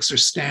 she takes her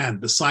stand.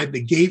 Beside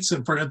the gates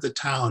in front of the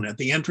town, at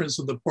the entrance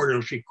of the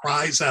portal, she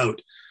cries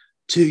out,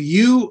 "To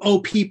you, O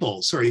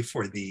people," sorry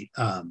for the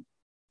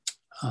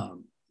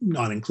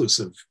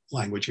non-inclusive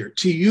language here.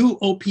 "To you,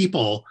 O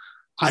people,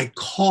 I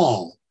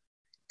call,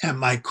 and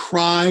my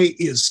cry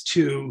is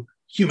to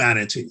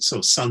humanity."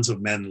 So sons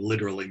of men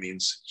literally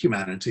means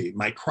humanity.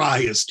 My cry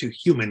is to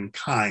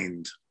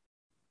humankind.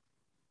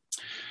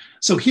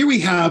 So here we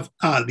have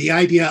the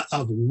idea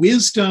of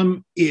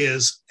wisdom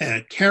is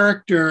a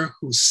character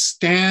who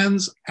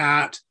stands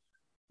at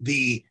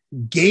the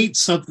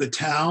gates of the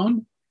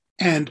town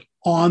and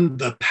on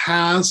the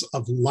paths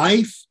of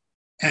life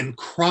and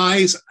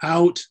cries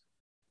out,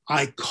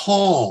 "I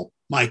call,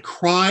 my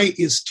cry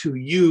is to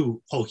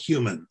you, O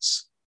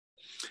humans."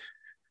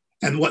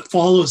 And what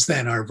follows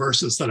then are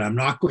verses that I'm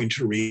not going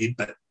to read,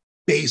 but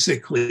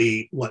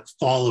basically what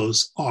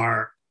follows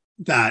are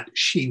that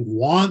she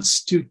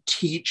wants to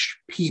teach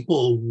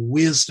people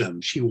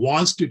wisdom. She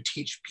wants to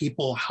teach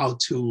people how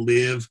to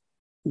live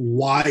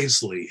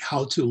wisely,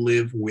 how to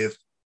live with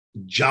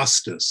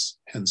justice,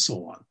 and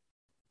so on.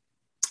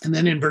 And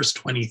then in verse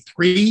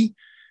 23,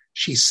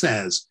 she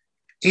says,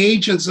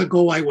 "Ages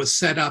ago I was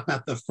set up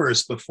at the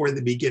first, before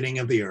the beginning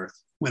of the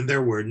earth. When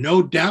there were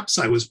no depths,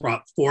 I was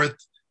brought forth.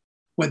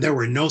 When there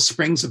were no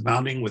springs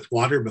abounding with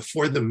water,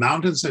 before the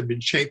mountains had been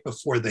shaped,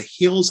 before the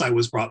hills, I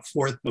was brought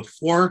forth.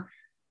 Before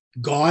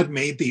God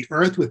made the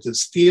earth with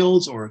its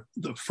fields, or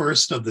the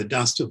first of the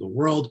dust of the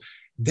world.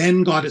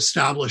 Then God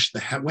established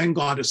when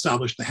God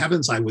established the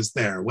heavens, I was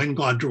there. When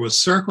God drew a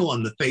circle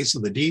on the face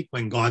of the deep,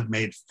 when God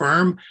made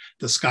firm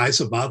the skies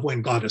above,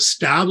 when God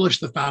established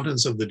the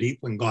fountains of the deep,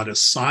 when God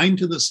assigned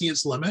to the sea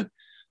its limit,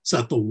 so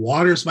that the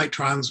waters might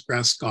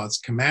transgress God's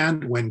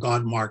command, when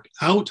God marked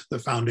out the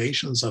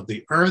foundations of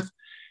the earth,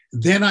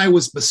 then I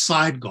was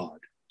beside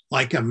God,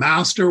 like a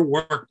master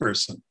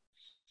workperson.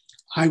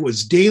 I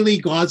was daily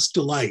God's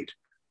delight,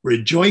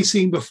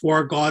 rejoicing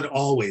before God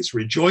always,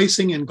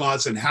 rejoicing in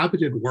God's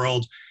inhabited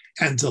world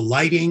and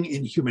delighting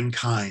in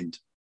humankind.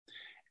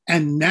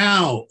 And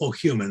now, O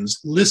humans,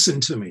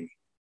 listen to me.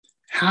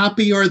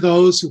 Happy are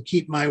those who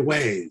keep my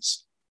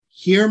ways.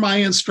 Hear my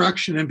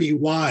instruction and be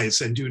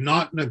wise, and do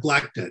not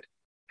neglect it.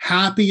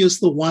 Happy is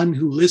the one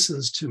who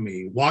listens to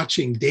me,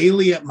 watching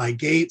daily at my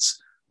gates,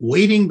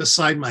 waiting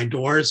beside my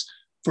doors.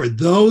 For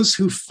those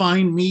who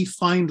find me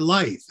find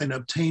life and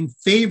obtain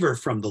favor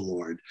from the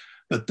Lord.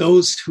 But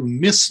those who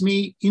miss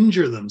me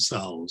injure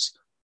themselves.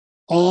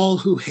 All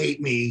who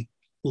hate me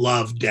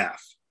love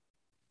death."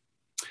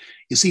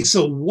 You see,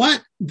 so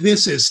what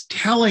this is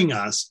telling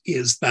us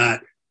is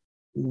that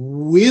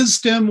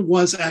wisdom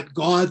was at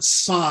God's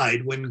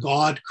side when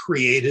God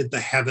created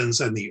the heavens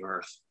and the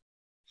earth.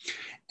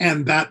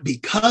 And that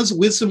because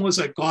wisdom was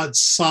at God's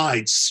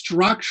side,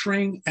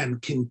 structuring and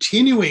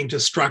continuing to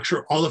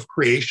structure all of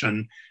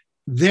creation,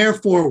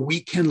 therefore we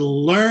can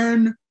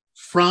learn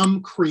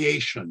from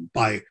creation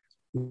by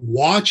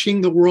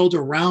watching the world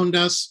around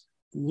us.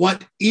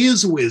 What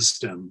is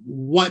wisdom?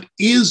 What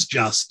is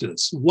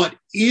justice? What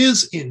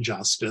is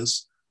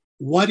injustice?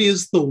 What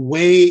is the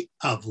way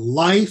of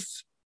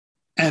life?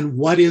 And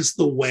what is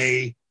the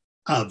way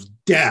of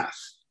death?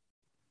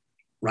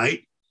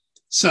 Right?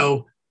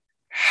 So,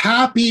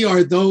 happy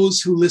are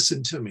those who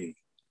listen to me.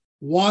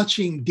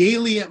 watching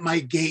daily at my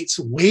gates,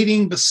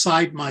 waiting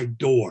beside my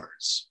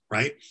doors,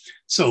 right?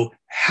 So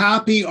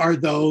happy are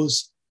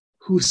those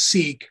who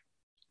seek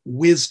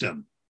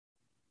wisdom.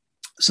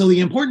 So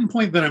the important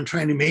point that I'm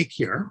trying to make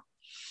here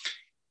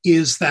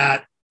is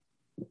that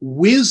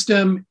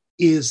wisdom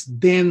is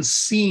then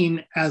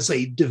seen as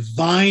a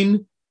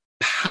divine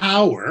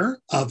power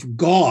of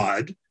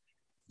God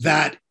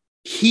that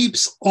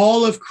keeps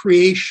all of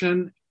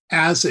creation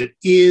as it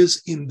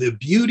is in the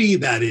beauty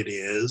that it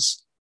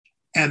is,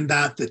 and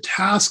that the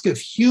task of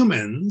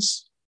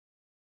humans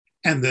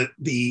and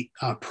the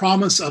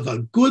promise of a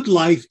good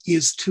life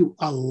is to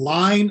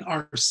align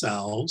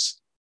ourselves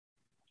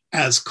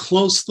as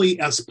closely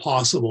as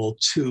possible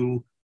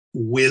to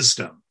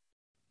wisdom.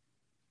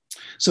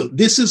 So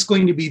this is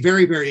going to be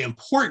very, very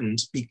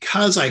important,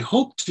 because I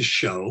hope to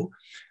show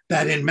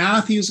that in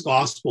Matthew's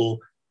gospel,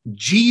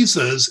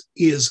 Jesus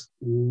is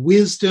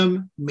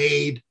wisdom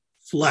made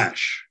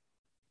flesh.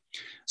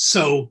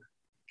 So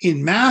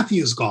in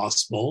Matthew's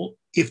gospel,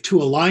 if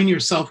to align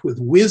yourself with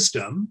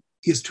wisdom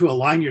is to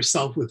align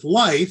yourself with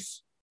life,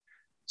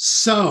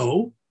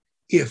 so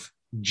if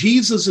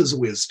Jesus is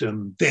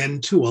wisdom, then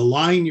to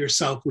align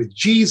yourself with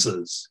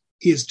Jesus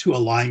is to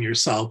align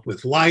yourself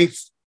with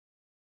life,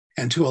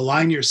 and to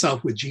align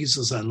yourself with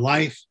Jesus and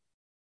life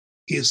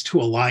is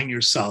to align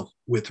yourself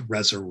with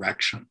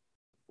resurrection.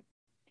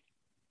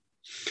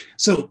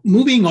 So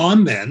moving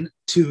on then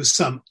to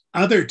some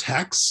other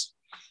texts,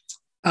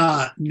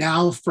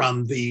 now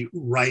from the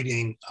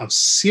writing of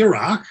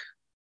Sirach,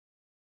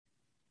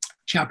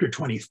 chapter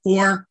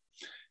 24.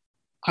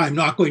 I'm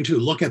not going to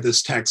look at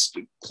this text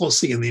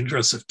closely in the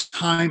interest of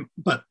time,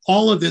 but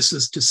all of this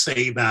is to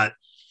say that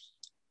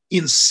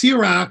in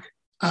Sirach,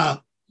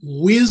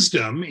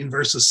 wisdom in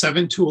verses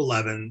 7 to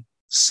 11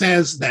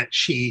 says that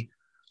she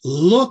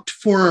looked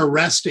for a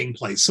resting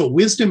place. So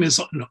wisdom is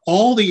on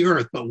all the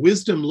earth, but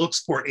wisdom looks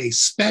for a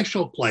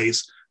special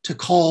place to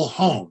call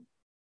home.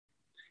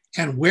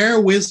 And where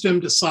wisdom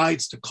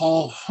decides to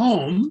call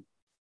home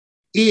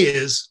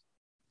is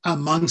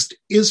amongst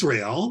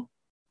Israel,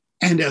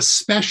 and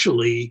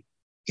especially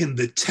in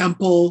the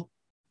temple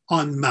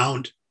on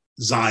Mount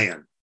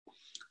Zion.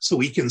 So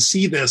we can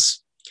see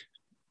this,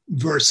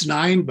 verse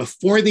 9,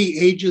 before the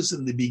ages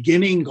in the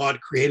beginning, God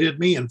created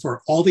me, and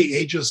for all the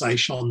ages I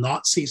shall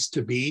not cease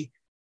to be.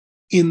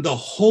 In the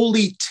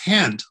holy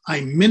tent,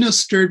 I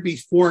ministered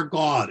before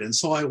God, and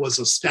so I was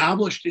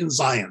established in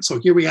Zion. So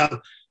here we have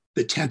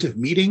the tent of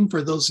meeting,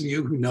 for those of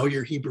you who know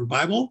your Hebrew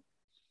Bible,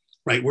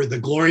 right, where the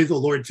glory of the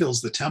Lord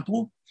fills the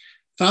temple.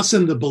 Thus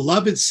in the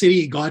beloved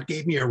city, God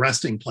gave me a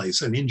resting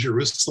place, and in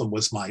Jerusalem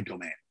was my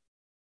domain.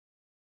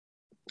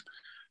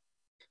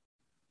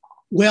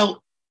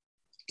 Well,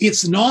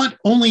 it's not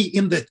only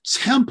in the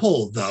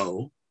temple,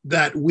 though,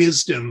 that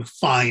wisdom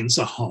finds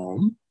a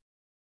home.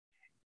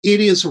 It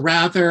is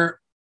rather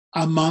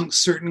among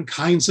certain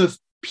kinds of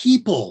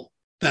people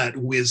that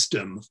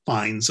wisdom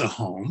finds a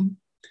home.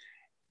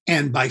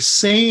 And by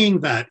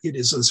saying that it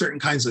is in certain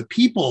kinds of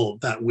people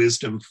that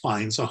wisdom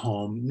finds a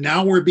home,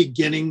 now we're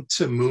beginning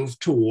to move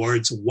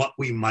towards what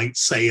we might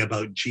say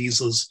about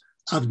Jesus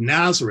of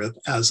Nazareth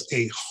as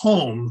a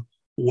home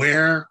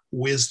where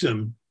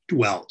wisdom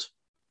dwelt.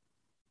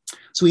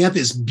 So we have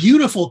this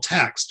beautiful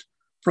text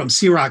from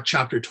Sirach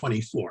chapter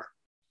 24.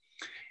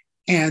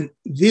 And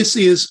this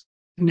is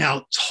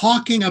now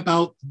talking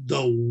about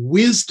the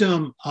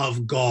wisdom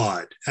of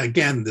God.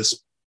 Again,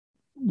 this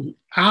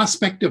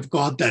aspect of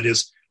God that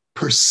is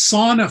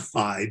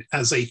personified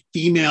as a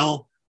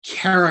female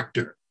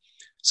character.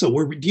 So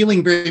we're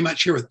dealing very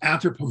much here with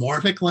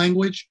anthropomorphic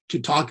language to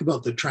talk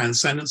about the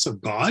transcendence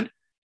of God.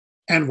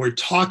 And we're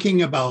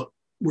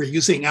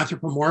using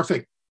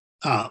anthropomorphic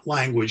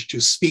language to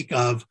speak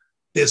of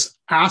this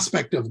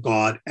aspect of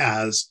God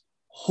as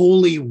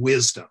holy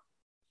wisdom.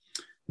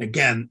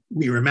 Again,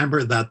 we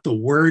remember that the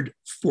word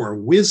for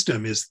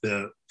wisdom is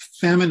the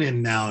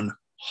feminine noun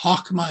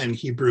chokmah in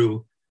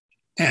Hebrew,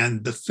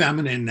 and the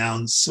feminine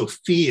noun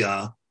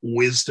Sophia,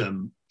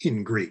 wisdom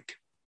in Greek.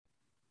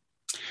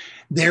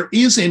 There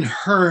is in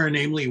her,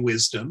 namely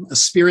wisdom, a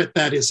spirit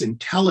that is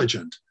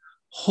intelligent,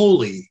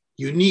 holy,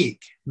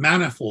 unique,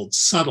 manifold,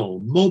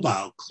 subtle,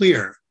 mobile,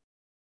 clear,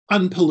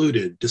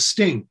 unpolluted,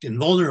 distinct,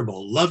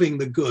 invulnerable, loving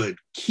the good,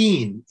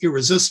 keen,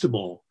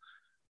 irresistible,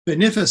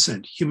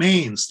 beneficent,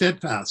 humane,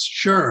 steadfast,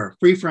 sure,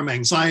 free from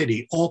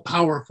anxiety,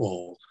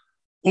 all-powerful,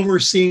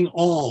 overseeing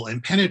all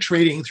and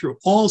penetrating through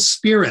all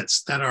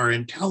spirits that are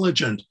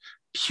intelligent,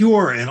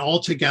 pure, and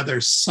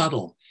altogether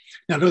subtle.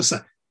 Now notice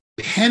that,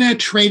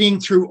 penetrating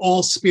through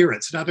all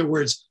spirits. In other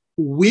words,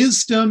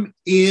 wisdom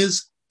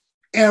is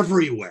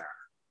everywhere,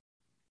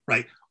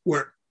 right?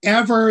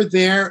 Wherever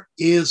there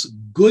is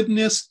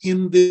goodness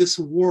in this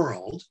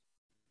world,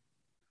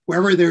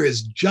 wherever there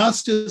is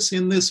justice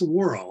in this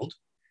world,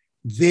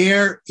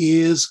 there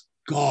is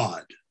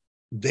God.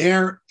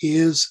 There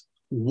is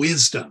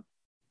wisdom.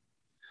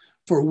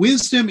 For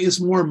wisdom is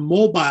more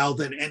mobile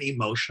than any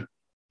motion.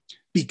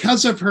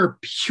 Because of her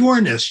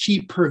pureness,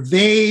 she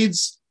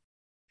pervades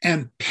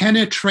and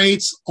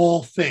penetrates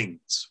all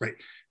things, right?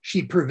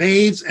 She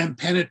pervades and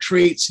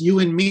penetrates you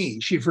and me.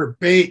 She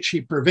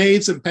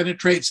pervades and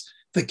penetrates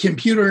the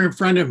computer in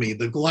front of me,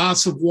 the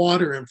glass of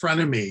water in front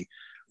of me,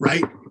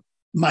 right?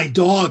 My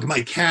dog,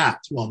 my cat,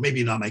 well,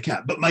 maybe not my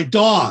cat, but my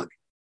dog,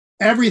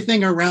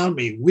 everything around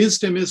me.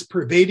 Wisdom is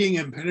pervading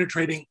and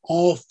penetrating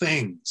all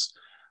things.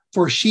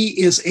 For she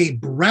is a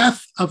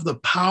breath of the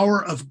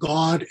power of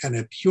God and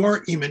a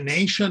pure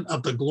emanation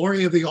of the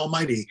glory of the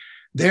Almighty.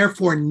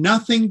 Therefore,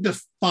 nothing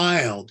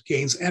defiled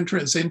gains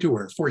entrance into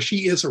her, for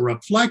she is a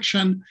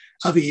reflection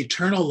of the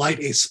eternal light,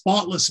 a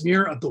spotless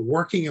mirror of the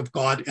working of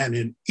God, and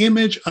an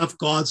image of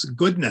God's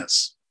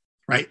goodness,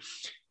 right?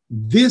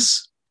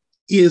 This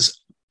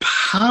is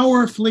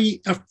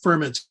powerfully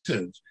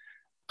affirmative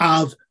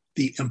of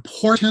the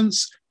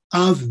importance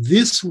of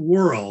this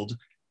world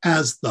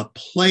as the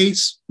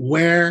place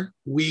where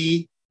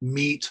we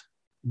meet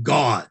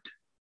God.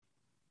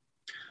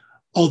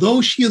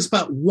 Although she is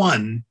but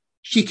one,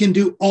 she can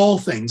do all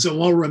things, and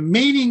while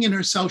remaining in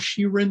herself,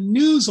 she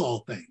renews all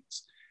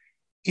things.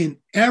 In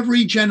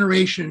every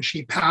generation,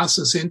 she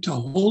passes into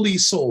holy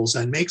souls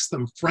and makes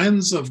them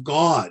friends of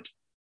God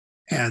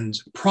and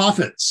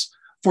prophets.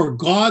 For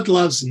God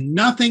loves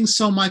nothing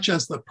so much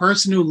as the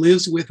person who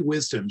lives with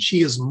wisdom.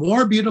 She is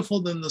more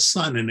beautiful than the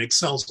sun and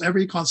excels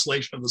every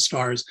constellation of the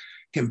stars.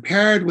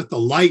 Compared with the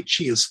light,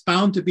 she is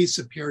found to be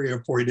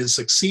superior, for it is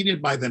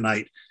succeeded by the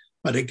night.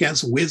 But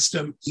against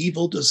wisdom,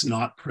 evil does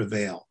not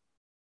prevail.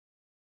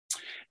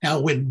 Now,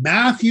 when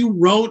Matthew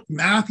wrote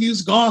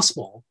Matthew's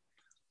gospel,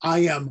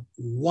 I am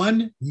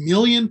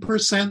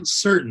 1,000,000%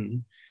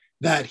 certain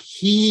that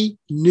he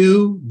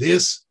knew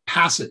this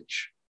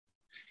passage.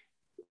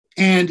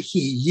 And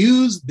he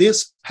used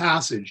this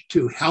passage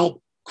to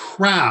help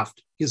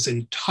craft his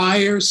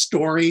entire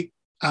story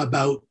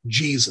about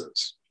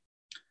Jesus.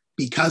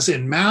 Because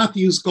in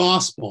Matthew's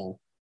gospel,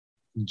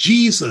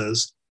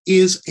 Jesus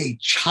is a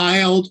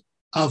child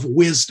of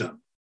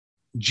wisdom.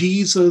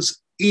 Jesus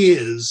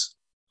is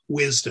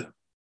wisdom.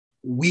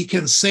 We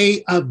can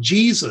say of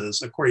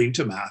Jesus, according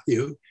to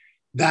Matthew,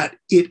 that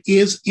it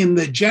is in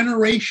the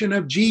generation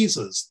of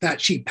Jesus that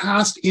she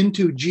passed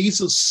into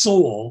Jesus'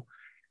 soul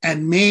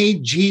and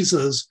made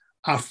Jesus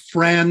a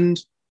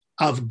friend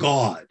of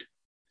God.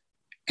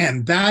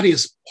 And that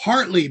is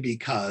partly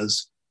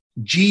because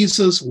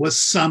Jesus was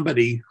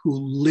somebody who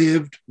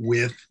lived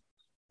with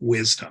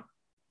wisdom.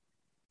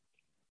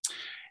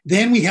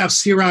 Then we have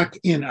Sirach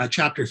in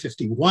chapter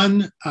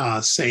 51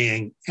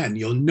 saying, and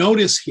you'll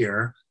notice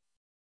here,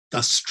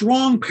 the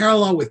strong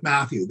parallel with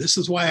Matthew. This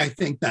is why I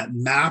think that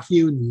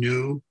Matthew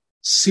knew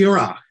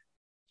Sirach.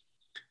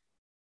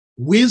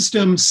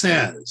 Wisdom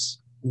says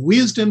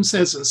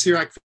in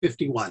Sirach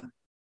 51,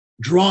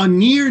 draw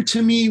near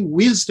to me,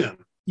 wisdom,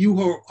 you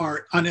who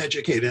are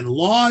uneducated, and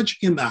lodge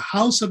in the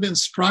house of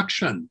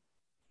instruction.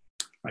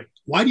 Right?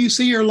 Why do you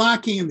say you're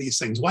lacking in these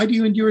things? Why do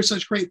you endure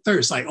such great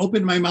thirst? I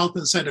opened my mouth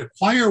and said,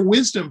 acquire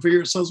wisdom for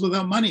yourselves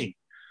without money.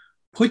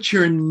 Put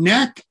your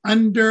neck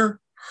under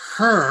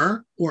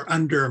her or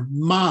under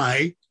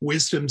my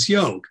wisdom's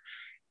yoke,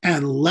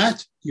 and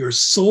let your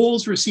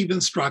souls receive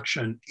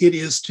instruction. It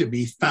is to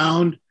be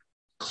found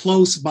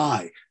close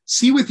by.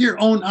 See with your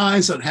own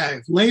eyes that I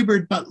have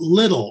labored but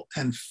little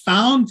and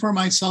found for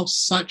myself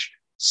such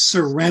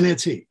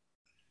serenity.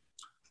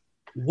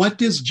 What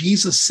does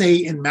Jesus say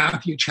in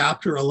Matthew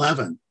chapter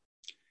 11?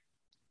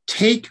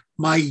 Take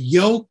my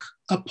yoke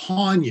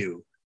upon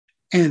you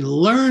and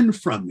learn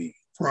from me,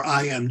 for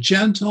I am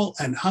gentle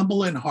and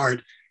humble in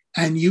heart,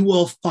 and you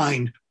will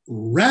find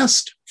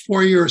rest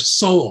for your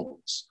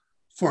souls.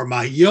 For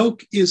my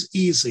yoke is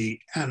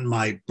easy and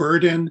my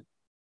burden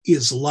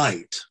is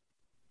light,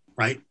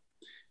 right?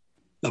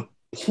 The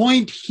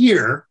point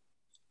here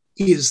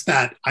is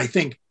that I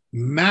think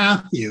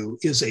Matthew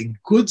is a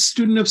good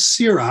student of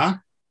Sirach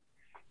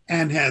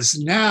and has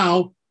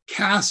now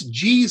cast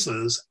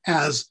Jesus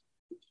as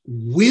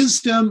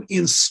wisdom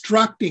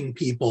instructing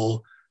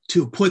people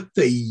to put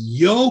the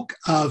yoke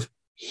of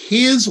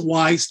his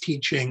wise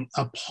teaching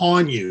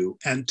upon you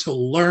and to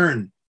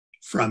learn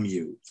from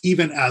you,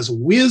 even as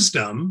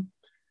wisdom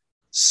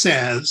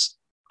says,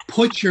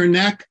 put your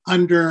neck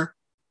under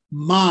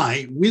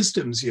my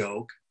wisdom's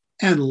yoke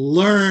and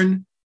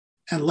learn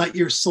and let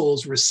your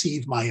souls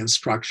receive my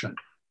instruction.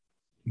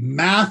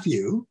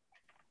 Matthew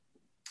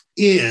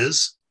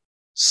is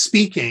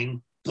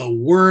speaking the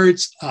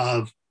words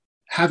of,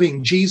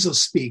 having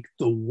Jesus speak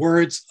the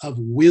words of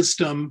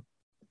wisdom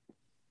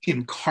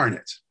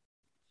incarnate.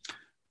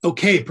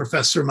 Okay,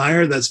 Professor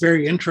Meyer, that's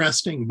very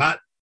interesting, but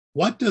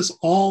what does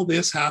all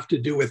this have to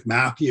do with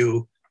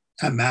Matthew,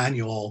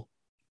 Emmanuel,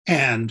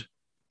 and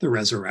the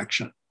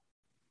resurrection?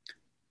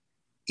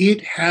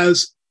 It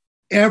has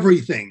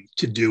everything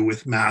to do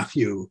with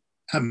Matthew,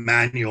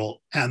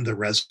 Emmanuel, and the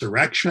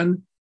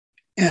resurrection.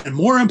 And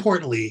more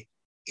importantly,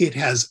 it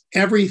has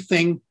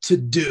everything to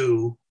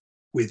do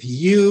with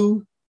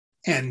you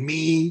and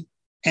me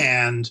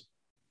and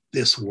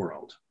this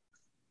world.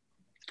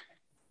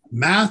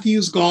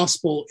 Matthew's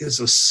gospel is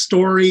a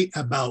story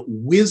about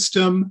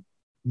wisdom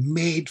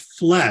made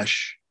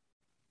flesh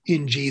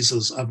in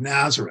Jesus of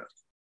Nazareth.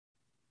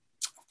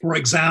 For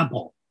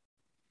example,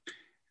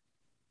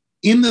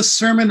 in the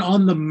Sermon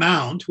on the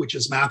Mount, which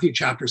is Matthew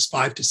chapters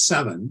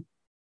 5-7,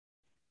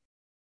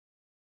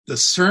 the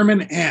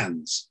sermon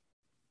ends.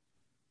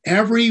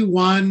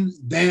 Everyone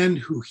then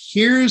who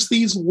hears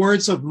these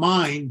words of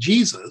mine,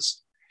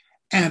 Jesus,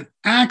 and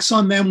acts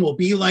on them will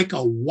be like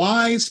a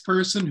wise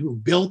person who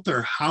built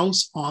their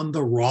house on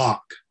the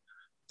rock.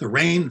 The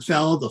rain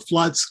fell, the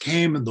floods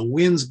came, and the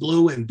winds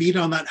blew and beat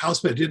on that house,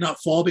 but it did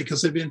not fall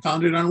because it had been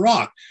founded on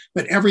rock.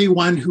 But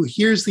everyone who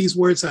hears these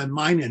words of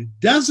mine and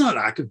does not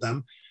act of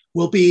them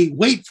will be,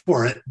 wait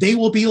for it, they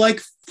will be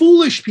like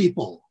foolish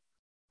people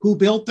who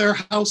built their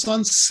house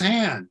on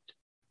sand.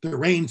 The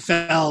rain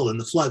fell and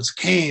the floods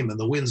came and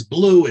the winds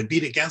blew and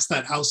beat against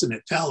that house and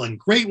it fell, and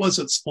great was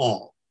its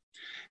fall.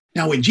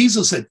 Now, when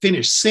Jesus had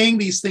finished saying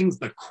these things,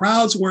 the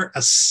crowds were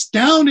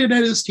astounded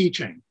at his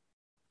teaching,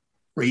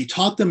 for he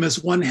taught them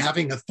as one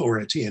having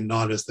authority and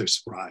not as their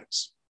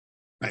scribes.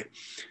 Right?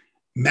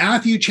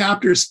 Matthew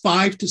chapters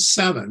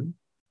 5-7,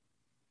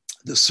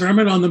 the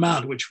Sermon on the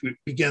Mount, which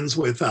begins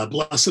with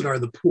blessed are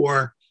the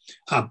poor,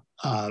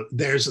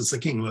 theirs is the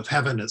kingdom of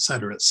heaven, et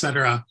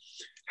cetera,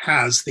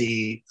 has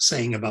the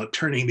saying about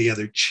turning the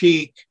other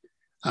cheek,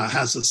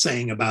 has the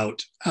saying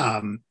about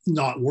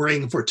not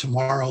worrying for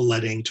tomorrow,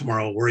 letting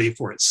tomorrow worry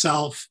for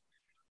itself,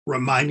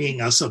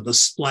 reminding us of the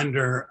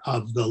splendor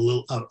of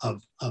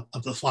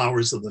the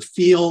flowers of the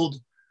field,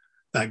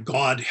 that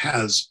God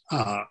has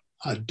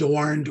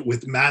adorned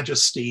with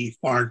majesty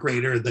far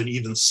greater than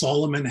even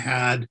Solomon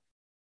had,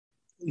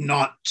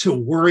 not to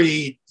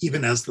worry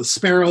even as the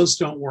sparrows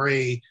don't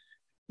worry,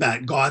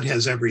 that God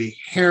has every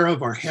hair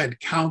of our head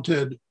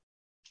counted.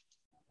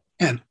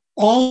 And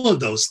all of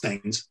those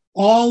things,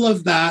 all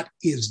of that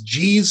is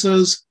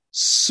Jesus'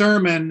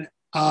 sermon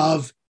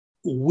of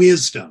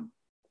wisdom.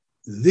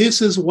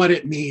 This is what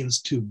it means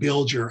to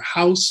build your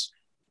house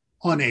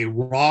on a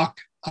rock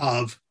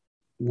of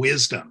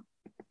wisdom.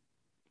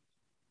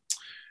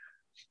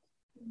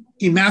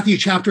 In Matthew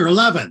chapter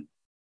 11,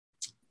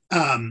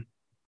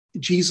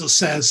 Jesus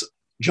says,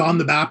 John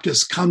the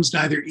Baptist comes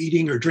neither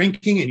eating or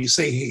drinking, and you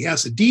say he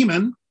has a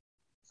demon.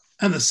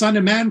 And the Son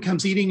of Man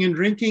comes eating and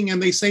drinking,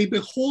 and they say,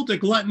 behold, a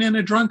glutton and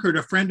a drunkard,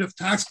 a friend of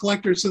tax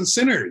collectors and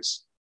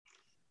sinners.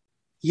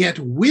 Yet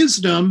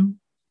wisdom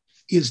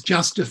is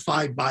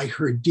justified by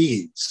her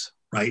deeds,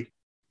 right?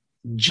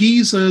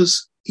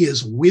 Jesus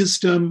is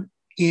wisdom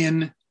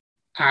in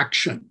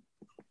action.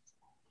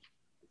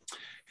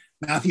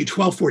 Matthew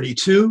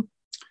 12:42,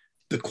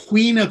 the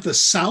queen of the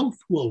south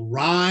will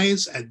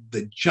rise at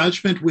the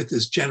judgment with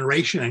this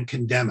generation and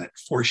condemn it,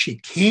 for she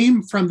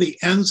came from the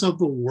ends of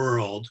the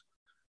world,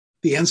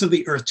 the ends of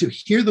the earth, to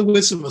hear the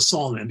wisdom of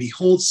Solomon. And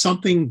behold,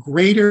 something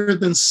greater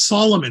than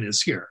Solomon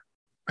is here,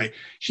 right?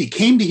 She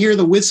came to hear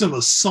the wisdom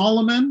of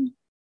Solomon.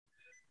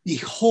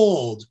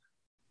 Behold,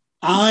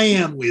 I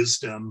am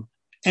wisdom,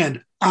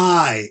 and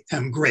I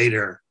am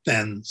greater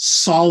than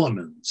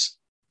Solomon's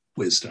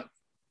wisdom.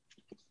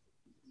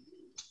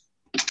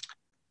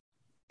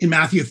 In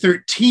Matthew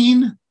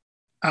 13,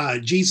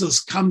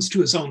 Jesus comes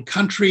to his own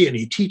country and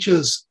he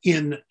teaches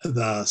in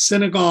the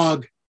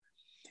synagogue,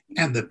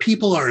 and the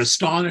people are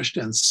astonished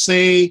and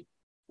say,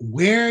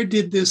 where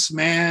did this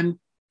man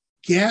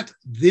get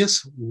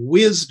this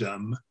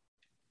wisdom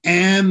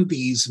and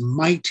these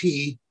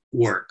mighty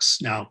works?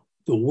 Now,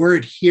 the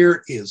word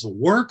here is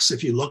works.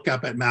 If you look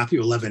up at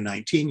Matthew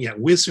 11:19, yet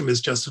wisdom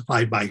is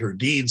justified by her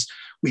deeds.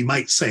 We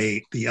might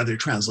say the other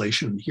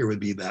translation here would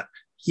be that,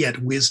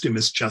 yet wisdom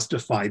is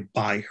justified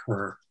by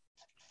her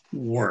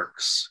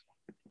works.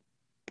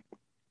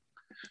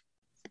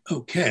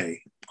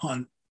 Okay,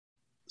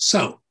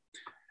 so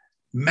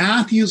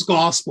Matthew's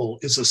gospel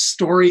is a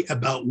story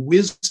about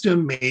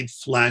wisdom made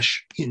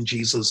flesh in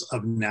Jesus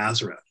of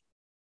Nazareth.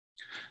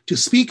 To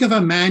speak of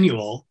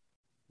Emmanuel,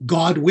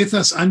 God with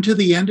us unto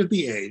the end of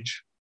the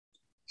age,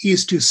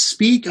 is to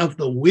speak of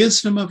the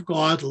wisdom of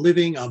God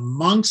living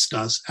amongst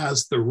us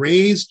as the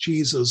raised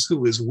Jesus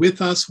who is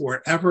with us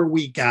wherever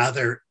we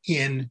gather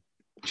in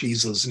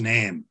Jesus'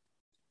 name.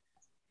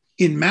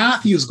 In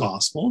Matthew's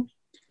gospel,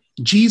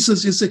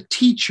 Jesus is a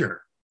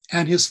teacher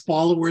and his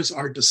followers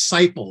are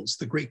disciples.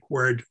 The Greek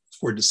word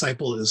for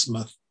disciple is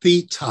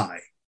mathetai,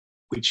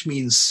 which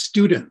means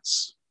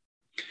students.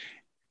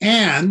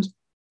 And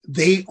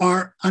they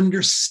are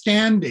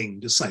understanding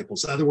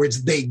disciples. In other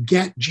words, they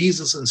get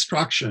Jesus'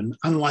 instruction,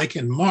 unlike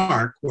in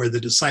Mark, where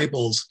the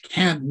disciples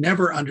can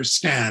never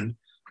understand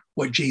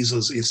what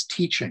Jesus is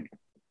teaching.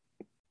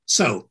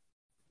 So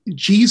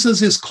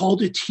Jesus is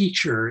called a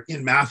teacher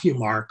in Matthew,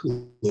 Mark,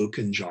 Luke,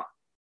 and John.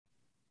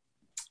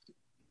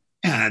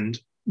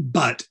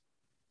 But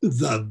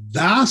the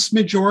vast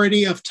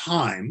majority of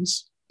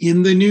times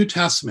in the New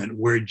Testament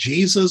where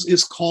Jesus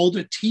is called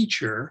a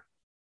teacher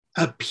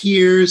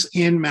appears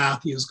in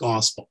Matthew's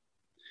gospel.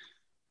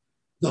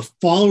 The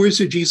followers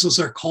of Jesus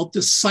are called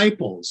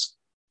disciples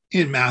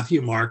in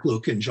Matthew, Mark,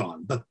 Luke, and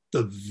John. But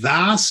the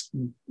vast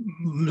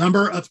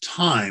number of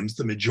times,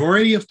 the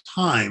majority of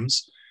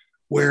times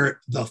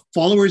where the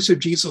followers of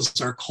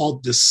Jesus are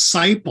called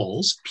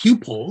disciples,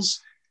 pupils,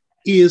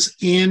 is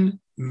in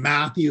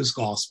Matthew's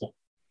gospel.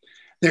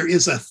 There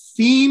is a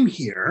theme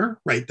here,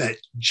 right, that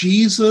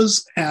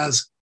Jesus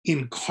as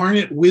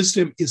incarnate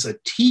wisdom is a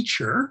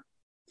teacher,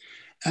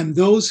 and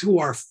those who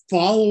are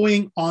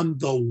following on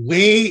the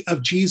way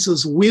of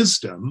Jesus'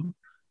 wisdom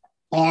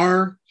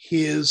are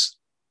his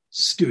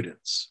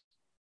students.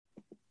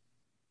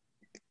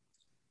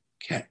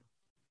 Okay.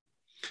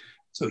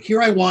 So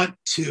here I want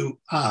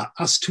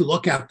us to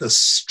look at the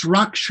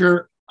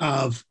structure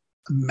of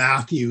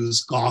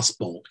Matthew's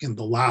gospel in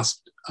the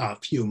last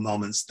few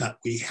moments that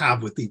we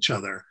have with each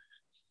other.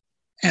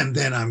 And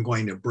then I'm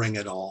going to bring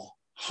it all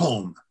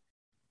home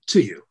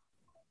to you.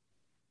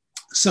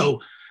 So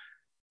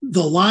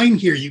the line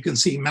here, you can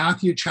see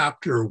Matthew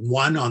chapter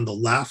 1 on the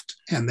left,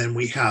 and then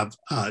we have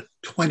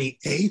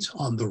 28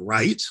 on the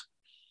right.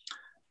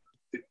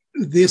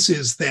 This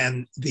is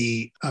then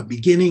the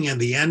beginning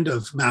and the end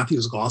of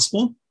Matthew's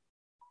gospel.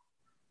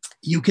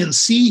 You can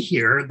see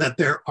here that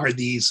there are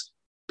these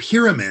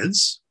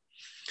pyramids.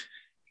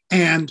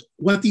 And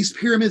what these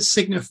pyramids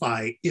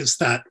signify is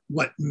that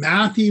what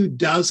Matthew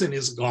does in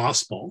his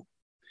gospel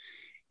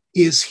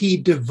is he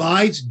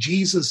divides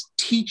Jesus'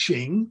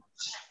 teaching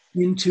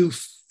into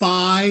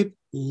 5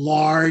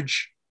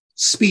 large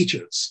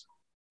speeches.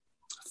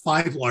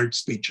 5 large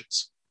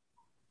speeches.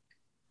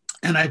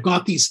 And I've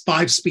got these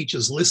 5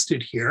 speeches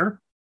listed here.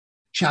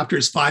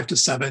 Chapters 5 to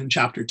 7,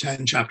 chapter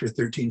 10, chapter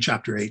 13,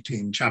 chapter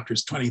 18,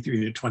 chapters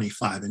 23 to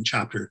 25, and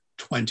chapter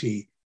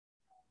 20.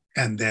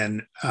 And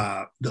then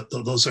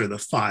those are the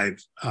 5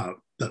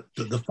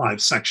 the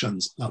 5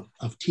 sections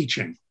of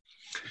teaching.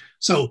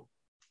 So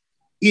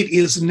it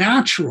is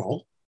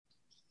natural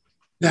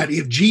that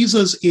if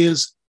Jesus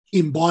is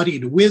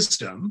embodied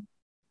wisdom,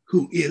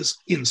 who is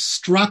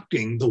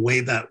instructing the way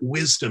that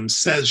wisdom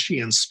says she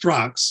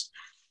instructs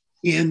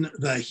in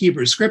the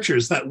Hebrew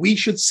scriptures, that we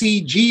should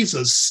see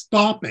Jesus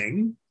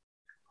stopping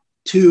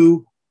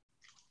to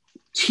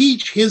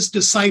teach his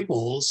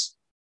disciples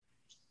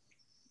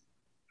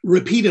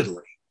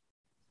repeatedly.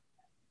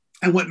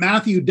 And what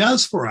Matthew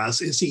does for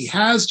us is he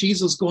has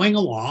Jesus going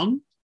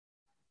along,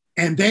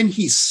 and then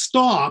he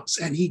stops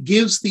and he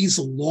gives these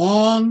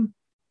long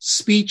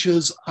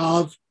speeches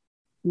of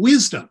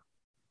wisdom,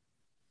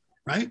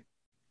 right?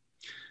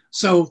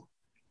 So,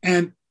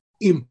 and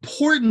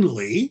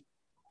importantly,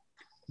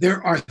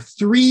 there are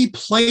 3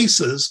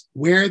 places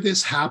where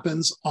this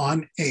happens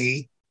on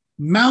a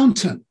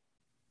mountain,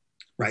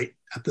 right?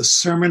 At the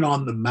Sermon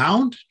on the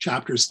Mount,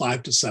 chapters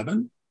 5 to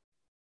 7.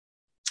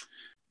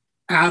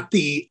 At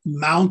the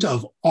Mount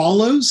of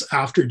Olives,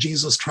 after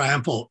Jesus'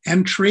 triumphal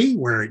entry,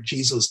 where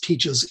Jesus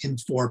teaches in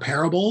 4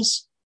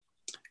 parables.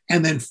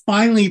 And then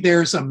finally,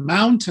 there's a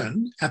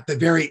mountain at the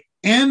very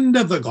end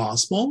of the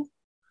gospel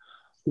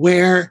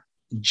where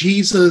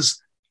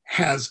Jesus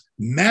has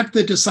met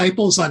the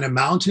disciples on a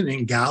mountain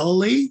in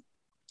Galilee,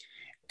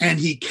 and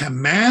he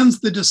commands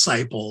the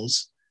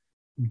disciples,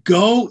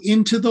 go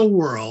into the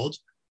world,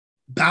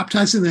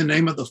 baptizing in the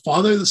name of the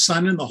Father, the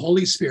Son, and the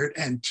Holy Spirit,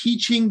 and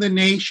teaching the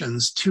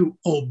nations to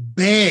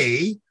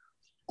obey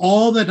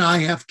all that I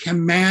have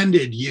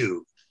commanded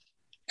you.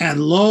 And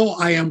lo,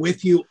 I am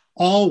with you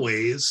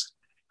always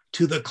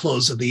to the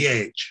close of the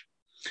age.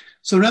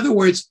 So in other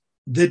words,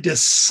 the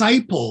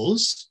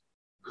disciples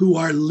who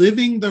are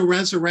living the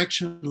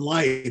resurrection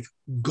life,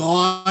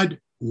 God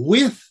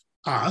with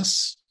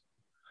us,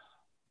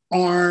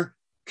 are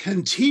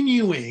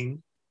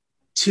continuing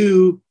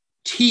to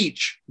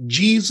teach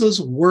Jesus'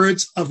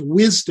 words of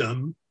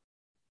wisdom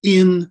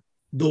in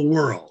the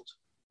world.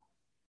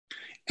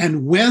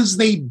 And as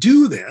they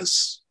do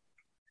this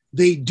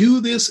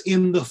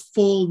in the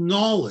full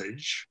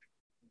knowledge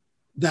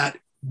that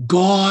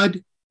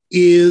God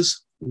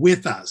is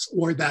with us,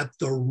 or that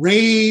the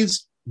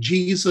raised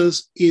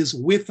Jesus is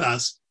with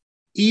us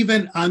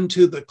even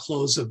unto the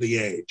close of the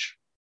age.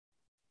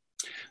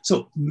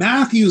 So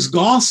Matthew's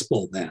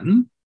gospel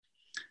then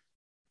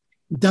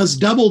does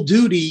double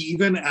duty,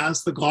 even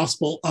as the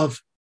gospel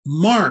of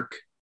Mark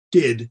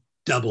did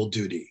double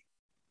duty.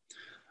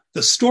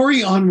 The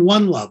story on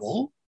one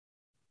level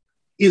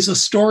is a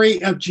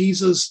story of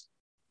Jesus,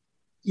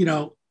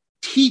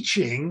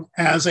 teaching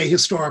as a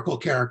historical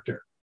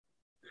character.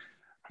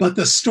 But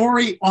the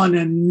story on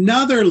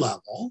another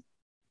level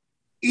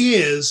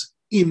is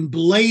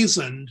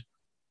emblazoned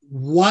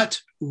what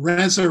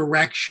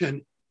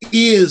resurrection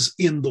is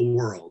in the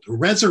world.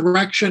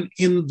 Resurrection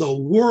in the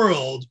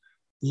world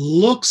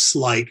looks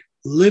like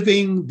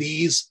living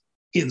these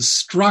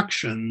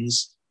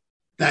instructions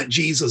that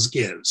Jesus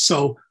gives.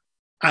 So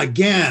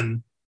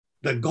again,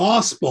 the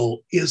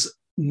gospel is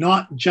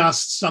not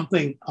just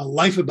something, a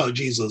life about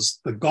Jesus.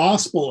 The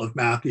gospel of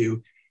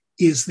Matthew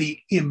is the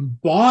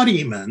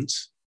embodiment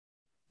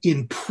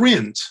in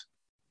print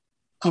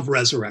of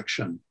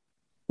resurrection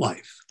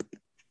life.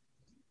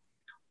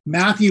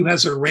 Matthew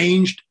has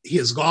arranged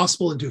his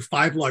gospel into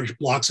 5 large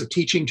blocks of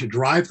teaching to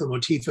drive the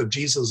motif of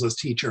Jesus as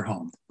teacher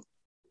home.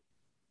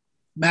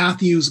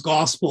 Matthew's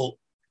gospel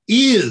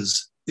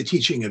is the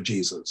teaching of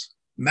Jesus.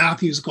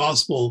 Matthew's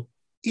gospel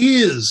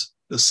is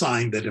the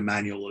sign that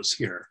Emmanuel is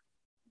here,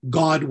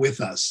 God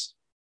with us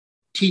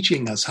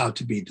teaching us how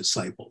to be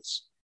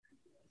disciples.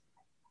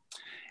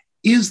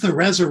 Is the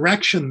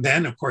resurrection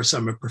then, of course,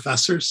 I'm a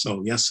professor,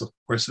 so yes, of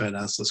course, I'd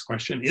ask this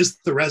question. Is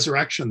the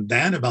resurrection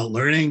then about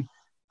learning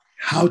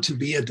how to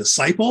be a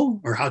disciple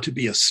or how to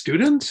be a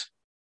student?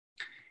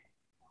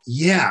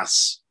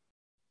 Yes,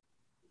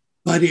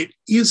 but it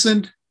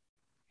isn't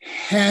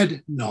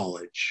head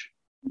knowledge.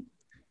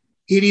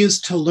 It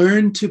is to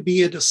learn to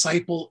be a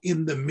disciple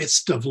in the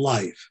midst of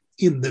life,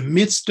 in the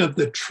midst of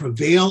the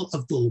travail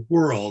of the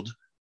world.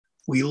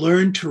 We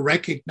learn to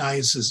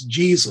recognize as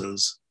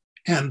Jesus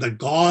and the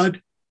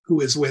God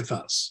who is with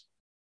us.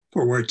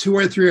 For where 2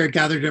 or 3 are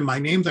gathered in my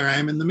name, there I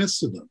am in the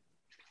midst of them.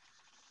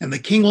 And the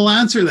king will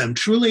answer them,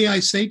 truly I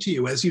say to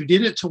you, as you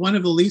did it to one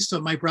of the least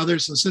of my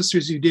brothers and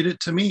sisters, you did it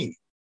to me.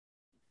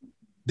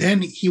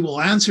 Then he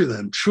will answer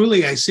them,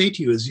 truly I say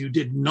to you, as you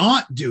did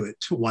not do it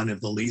to one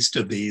of the least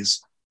of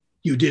these,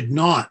 you did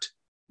not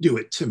do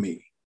it to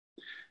me.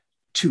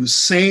 To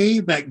say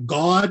that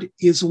God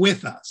is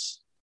with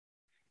us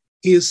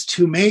is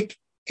to make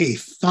a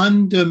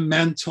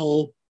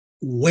fundamental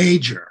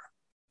wager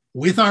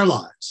with our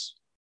lives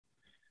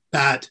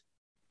that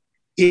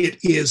it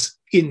is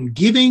in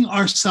giving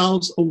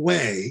ourselves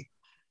away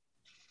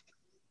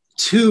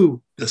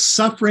to the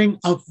suffering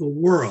of the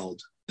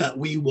world that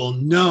we will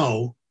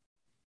know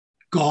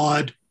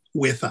God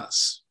with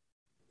us.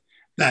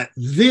 That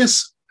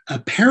this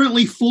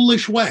apparently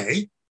foolish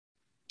way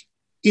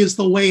is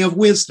the way of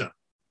wisdom.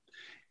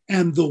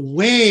 And the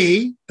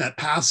way that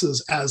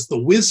passes as the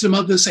wisdom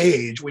of this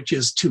age, which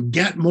is to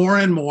get more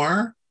and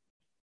more,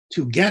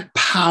 to get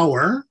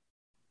power,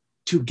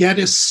 to get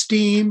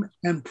esteem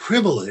and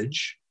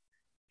privilege,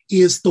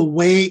 is the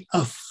way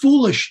of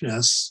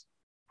foolishness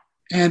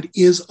and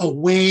is a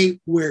way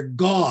where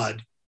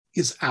God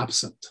is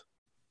absent.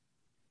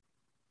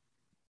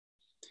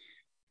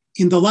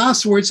 In the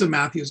last words of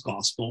Matthew's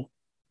gospel,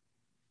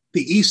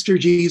 the Easter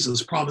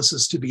Jesus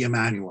promises to be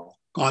Emmanuel,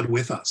 God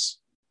with us.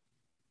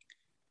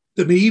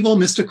 The medieval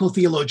mystical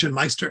theologian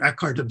Meister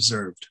Eckhart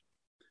observed,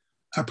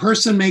 a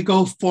person may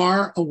go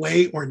far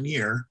away or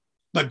near,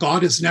 but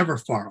God is never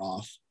far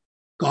off.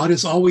 God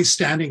is always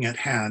standing at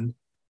hand.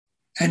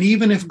 And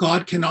even if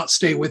God cannot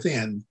stay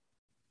within,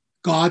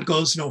 God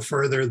goes no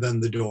further than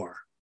the door.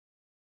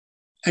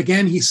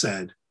 Again, he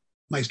said,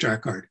 Meister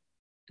Eckhart,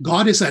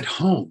 God is at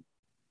home.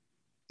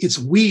 It's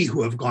we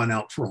who have gone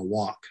out for a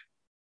walk.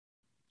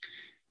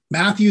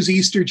 Matthew's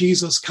Easter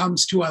Jesus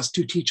comes to us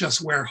to teach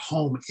us where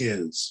home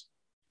is.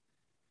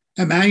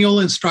 Emmanuel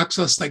instructs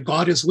us that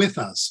God is with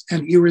us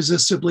and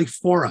irresistibly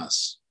for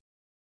us.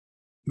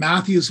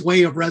 Matthew's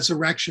way of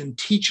resurrection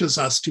teaches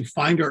us to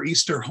find our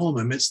Easter home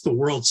amidst the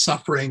world's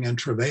suffering and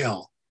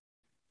travail.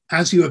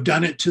 As you have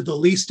done it to the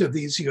least of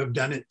these, you have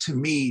done it to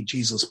me,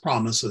 Jesus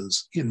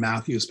promises in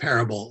Matthew's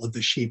parable of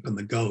the sheep and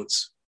the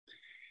goats.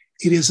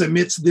 It is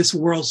amidst this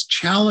world's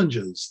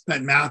challenges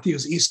that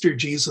Matthew's Easter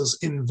Jesus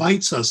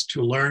invites us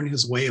to learn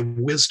his way of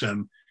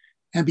wisdom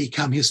and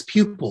become his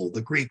pupil.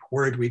 The Greek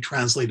word we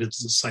translated as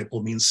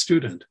disciple means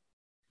student.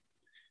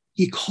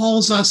 He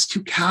calls us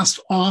to cast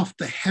off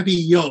the heavy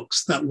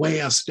yokes that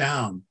weigh us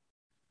down,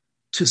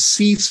 to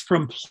cease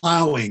from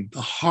plowing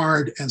the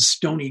hard and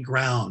stony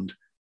ground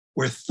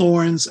where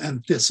thorns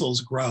and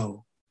thistles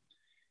grow.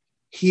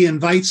 He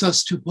invites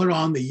us to put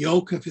on the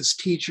yoke of his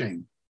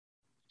teaching,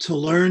 to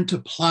learn to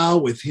plow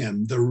with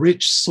him the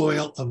rich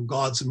soil of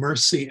God's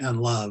mercy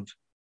and love,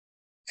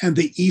 and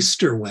the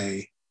Easter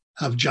way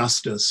of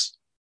justice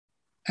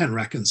and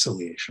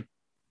reconciliation.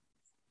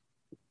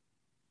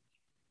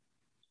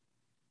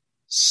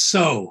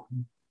 So,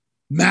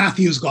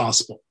 Matthew's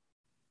gospel,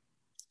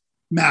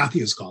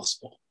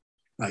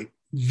 right?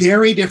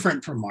 Very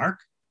different from Mark,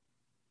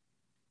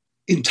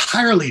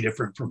 entirely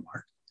different from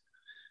Mark,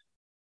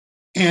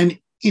 and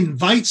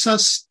invites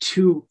us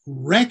to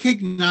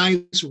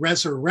recognize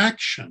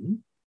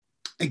resurrection.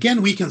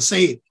 Again, we can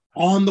say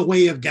on the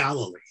way of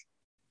Galilee,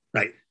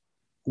 right?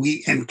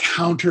 We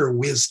encounter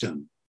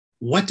wisdom.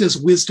 What does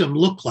wisdom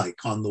look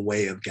like on the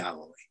way of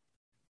Galilee,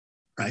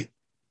 right?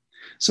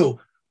 So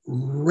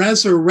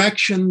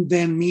resurrection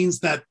then means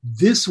that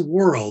this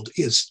world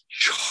is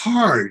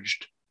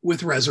charged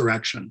with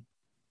resurrection.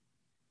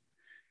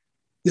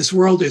 This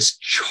world is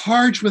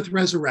charged with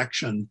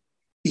resurrection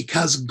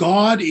because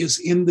God is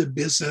in the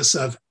business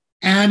of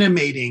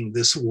animating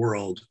this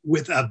world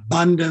with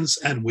abundance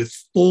and with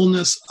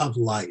fullness of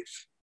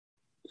life.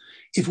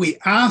 If we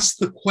ask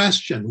the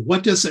question,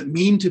 what does it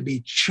mean to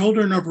be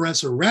children of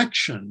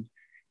resurrection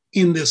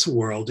in this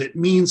world? It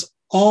means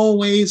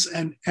always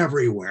and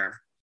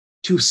everywhere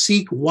to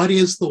seek what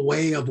is the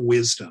way of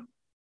wisdom,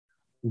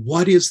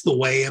 what is the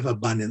way of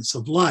abundance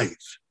of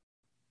life.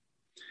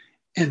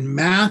 And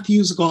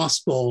Matthew's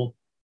gospel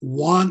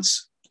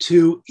wants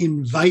to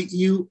invite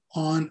you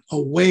on a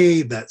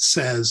way that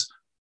says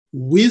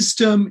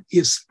wisdom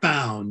is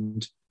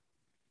found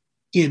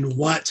in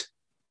what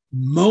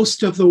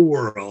most of the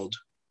world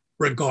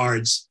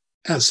regards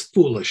as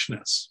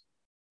foolishness.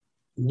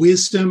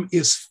 Wisdom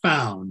is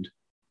found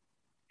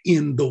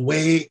in the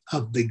way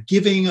of the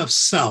giving of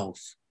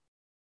self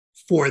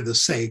for the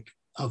sake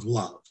of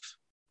love.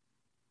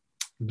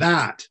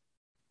 That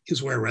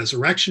is where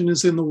resurrection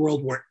is in the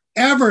world.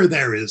 Wherever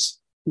there is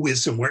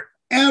wisdom,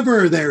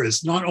 wherever there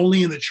is, not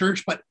only in the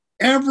church, but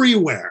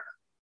everywhere,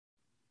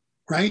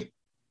 right?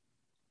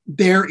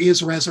 There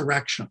is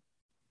resurrection.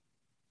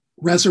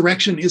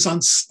 Resurrection is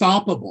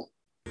unstoppable.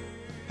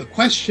 The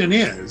question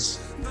is,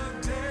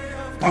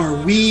 are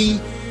we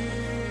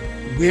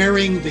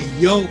wearing the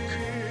yoke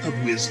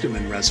of wisdom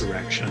and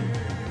resurrection,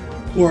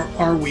 or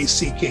are we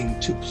seeking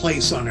to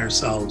place on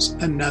ourselves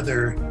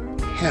another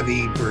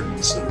heavy,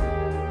 burdensome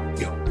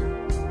yoke?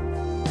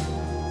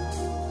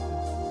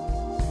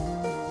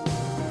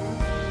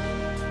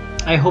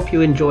 I hope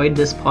you enjoyed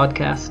this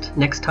podcast.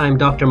 Next time,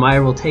 Dr.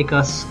 Meyer will take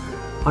us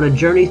on a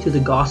journey through the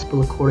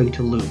Gospel according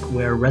to Luke,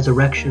 where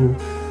resurrection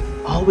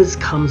always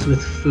comes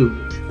with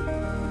food.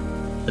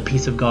 The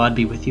peace of God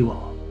be with you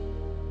all.